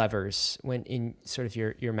productivity levers when in sort of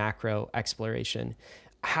your macro exploration,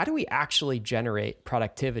 how do we actually generate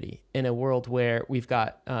productivity in a world where we've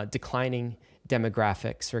got declining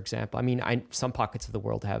demographics, for example? I mean, some pockets of the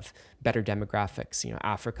world have better demographics,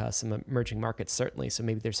 Africa, some emerging markets, certainly. So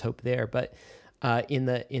maybe there's hope there. But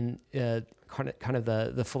in kind of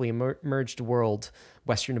the fully emerged world,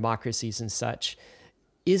 Western democracies and such,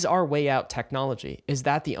 is our way out technology? Is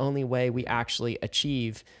that the only way we actually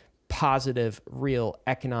achieve positive, real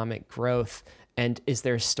economic growth? And is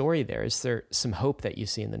there a story there? Is there some hope that you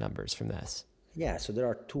see in the numbers from this? Yeah, so there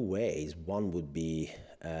are two ways. One would be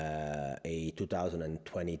a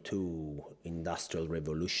 2022 industrial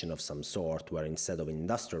revolution of some sort, where instead of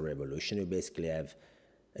industrial revolution, you basically have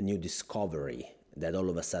a new discovery that all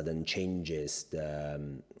of a sudden changes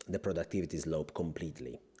the productivity slope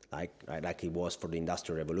completely, like it was for the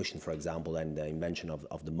industrial revolution, for example, and the invention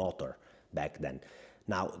of the motor back then.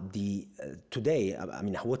 Now, today, I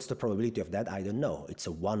mean, what's the probability of that? I don't know. It's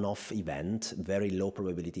a one-off event, very low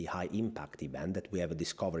probability, high impact event, that we have a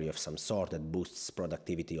discovery of some sort that boosts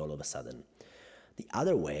productivity all of a sudden. The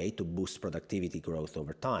other way to boost productivity growth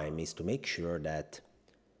over time is to make sure that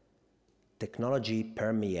technology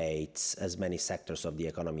permeates as many sectors of the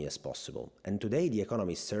economy as possible. And today, the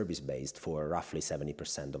economy is service-based for roughly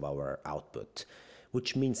 70% of our output,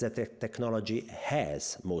 which means that the technology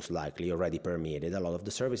has most likely already permeated a lot of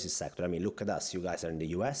the services sector. I mean, look at us. You guys are in the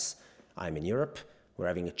US, I'm in Europe. We're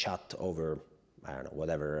having a chat over, I don't know,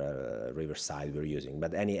 whatever Riverside we're using.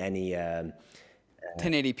 But any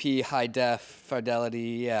 1080p, high def,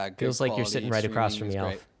 fidelity, good Feels like you're sitting right across from me,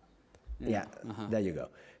 Alf. Yeah, there you go.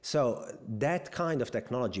 So that kind of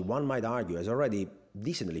technology, one might argue, has already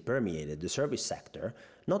decently permeated the service sector.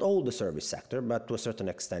 Not all the service sector, but to a certain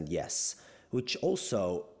extent, yes. Which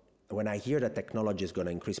also, when I hear that technology is going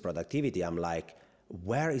to increase productivity, I'm like,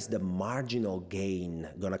 where is the marginal gain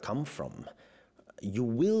going to come from? You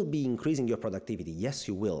will be increasing your productivity. Yes,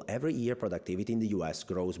 you will. Every year, productivity in the US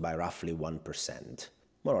grows by roughly 1%,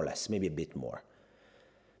 more or less, maybe a bit more.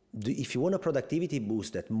 If you want a productivity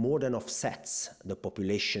boost that more than offsets the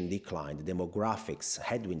population decline, the demographics,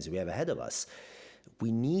 headwinds we have ahead of us,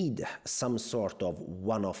 we need some sort of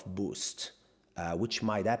one-off boost. Which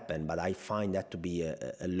might happen, but I find that to be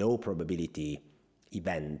a low probability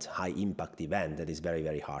event, high impact event that is very,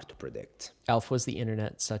 very hard to predict. Alf, was the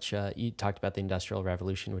internet you talked about the Industrial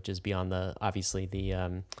Revolution, which is beyond obviously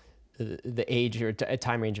the age or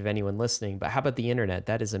time range of anyone listening, but how about the internet?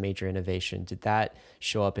 That is a major innovation. Did that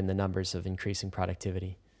show up in the numbers of increasing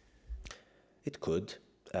productivity? It could.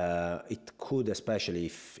 It could, especially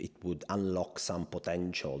if it would unlock some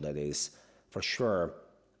potential that is, for sure,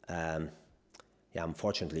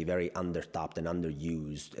 unfortunately, very undertapped and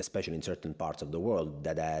underused, especially in certain parts of the world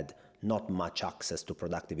that had not much access to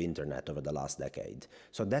productive internet over the last decade.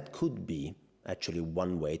 So that could be actually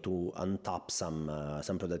one way to untap some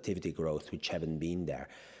productivity growth which haven't been there.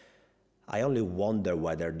 I only wonder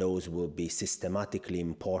whether those will be systematically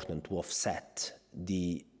important to offset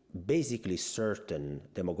the basically certain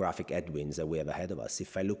demographic headwinds that we have ahead of us.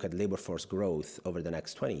 If I look at labor force growth over the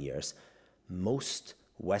next 20 years, most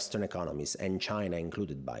Western economies, and China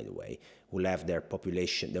included, by the way, will have their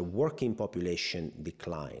working population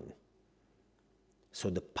decline.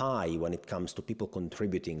 So the pie, when it comes to people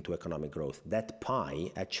contributing to economic growth, that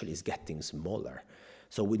pie actually is getting smaller.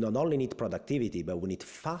 So we not only need productivity, but we need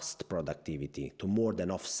fast productivity to more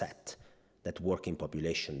than offset that working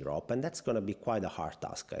population drop. And that's going to be quite a hard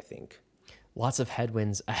task, I think. Lots of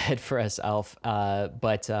headwinds ahead for us, Alf.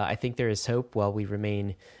 But I think there is hope while we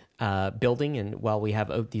remain building, and while we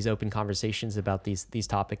have these open conversations about these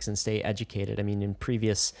topics and stay educated. I mean, in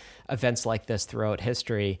previous events like this throughout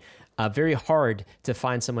history, very hard to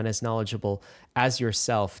find someone as knowledgeable as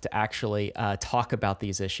yourself to actually talk about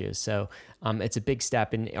these issues. So it's a big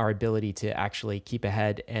step in our ability to actually keep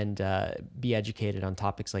ahead and be educated on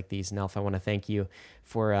topics like these. And Alf, I want to thank you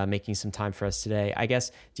for making some time for us today. I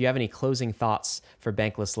guess, do you have any closing thoughts for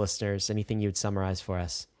Bankless listeners? Anything you would summarize for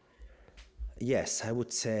us? Yes, I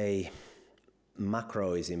would say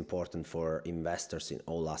macro is important for investors in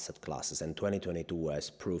all asset classes, and 2022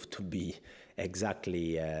 has proved to be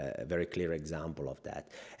exactly a very clear example of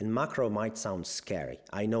that. And macro might sound scary.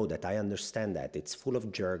 I know that, I understand that. It's full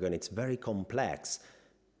of jargon, it's very complex,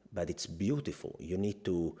 but it's beautiful. You need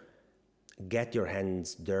to get your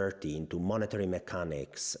hands dirty into monetary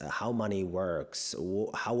mechanics, how money works,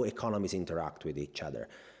 how economies interact with each other.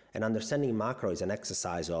 And understanding macro is an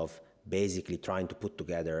exercise of basically trying to put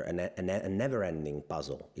together a never-ending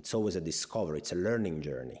puzzle. It's always a discovery, it's a learning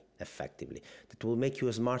journey, effectively, that will make you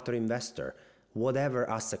a smarter investor, whatever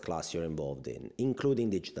asset class you're involved in, including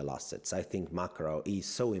digital assets. I think macro is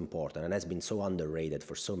so important and has been so underrated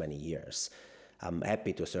for so many years. I'm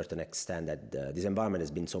happy to a certain extent that this environment has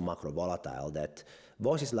been so macro volatile that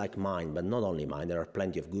voices like mine, but not only mine, there are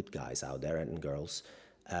plenty of good guys out there and girls,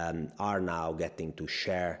 are now getting to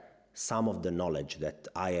share some of the knowledge that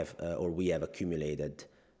I have or we have accumulated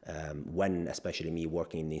when, especially me,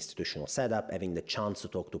 working in the institutional setup, having the chance to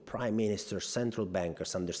talk to prime ministers, central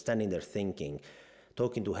bankers, understanding their thinking,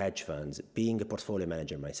 talking to hedge funds, being a portfolio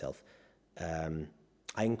manager myself.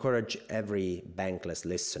 I encourage every Bankless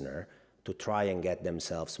listener to try and get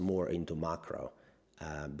themselves more into macro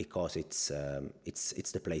because it's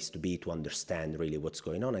the place to be, to understand really what's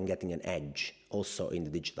going on and getting an edge also in the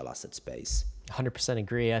digital asset space. 100%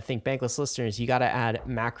 agree. I think Bankless listeners, you got to add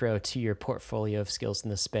macro to your portfolio of skills in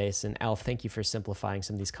this space. And Alf, thank you for simplifying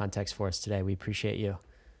some of these contexts for us today. We appreciate you.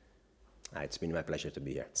 It's been my pleasure to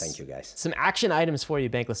be here. Thank you, guys. Some action items for you,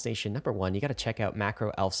 Bankless Nation. Number one, you got to check out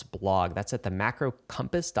MacroAlf's blog. That's at the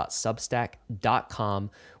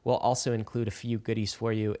macrocompass.substack.com. We'll also include a few goodies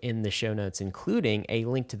for you in the show notes, including a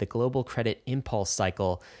link to the global credit impulse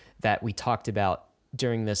cycle that we talked about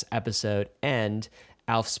during this episode, and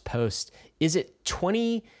Alf's post. Is it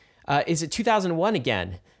 2001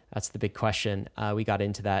 again? That's the big question. We got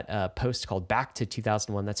into that post called Back to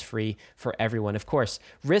 2001. That's free for everyone. Of course,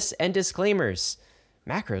 risks and disclaimers.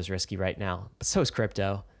 Macro is risky right now, but so is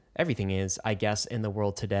crypto. Everything is, I guess, in the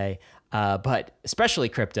world today. But especially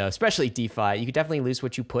crypto, especially DeFi. You could definitely lose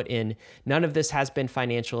what you put in. None of this has been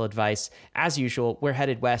financial advice. As usual, we're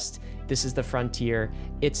headed west. This is the frontier.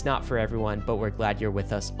 It's not for everyone, but we're glad you're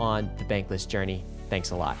with us on the Bankless journey. Thanks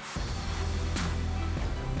a lot.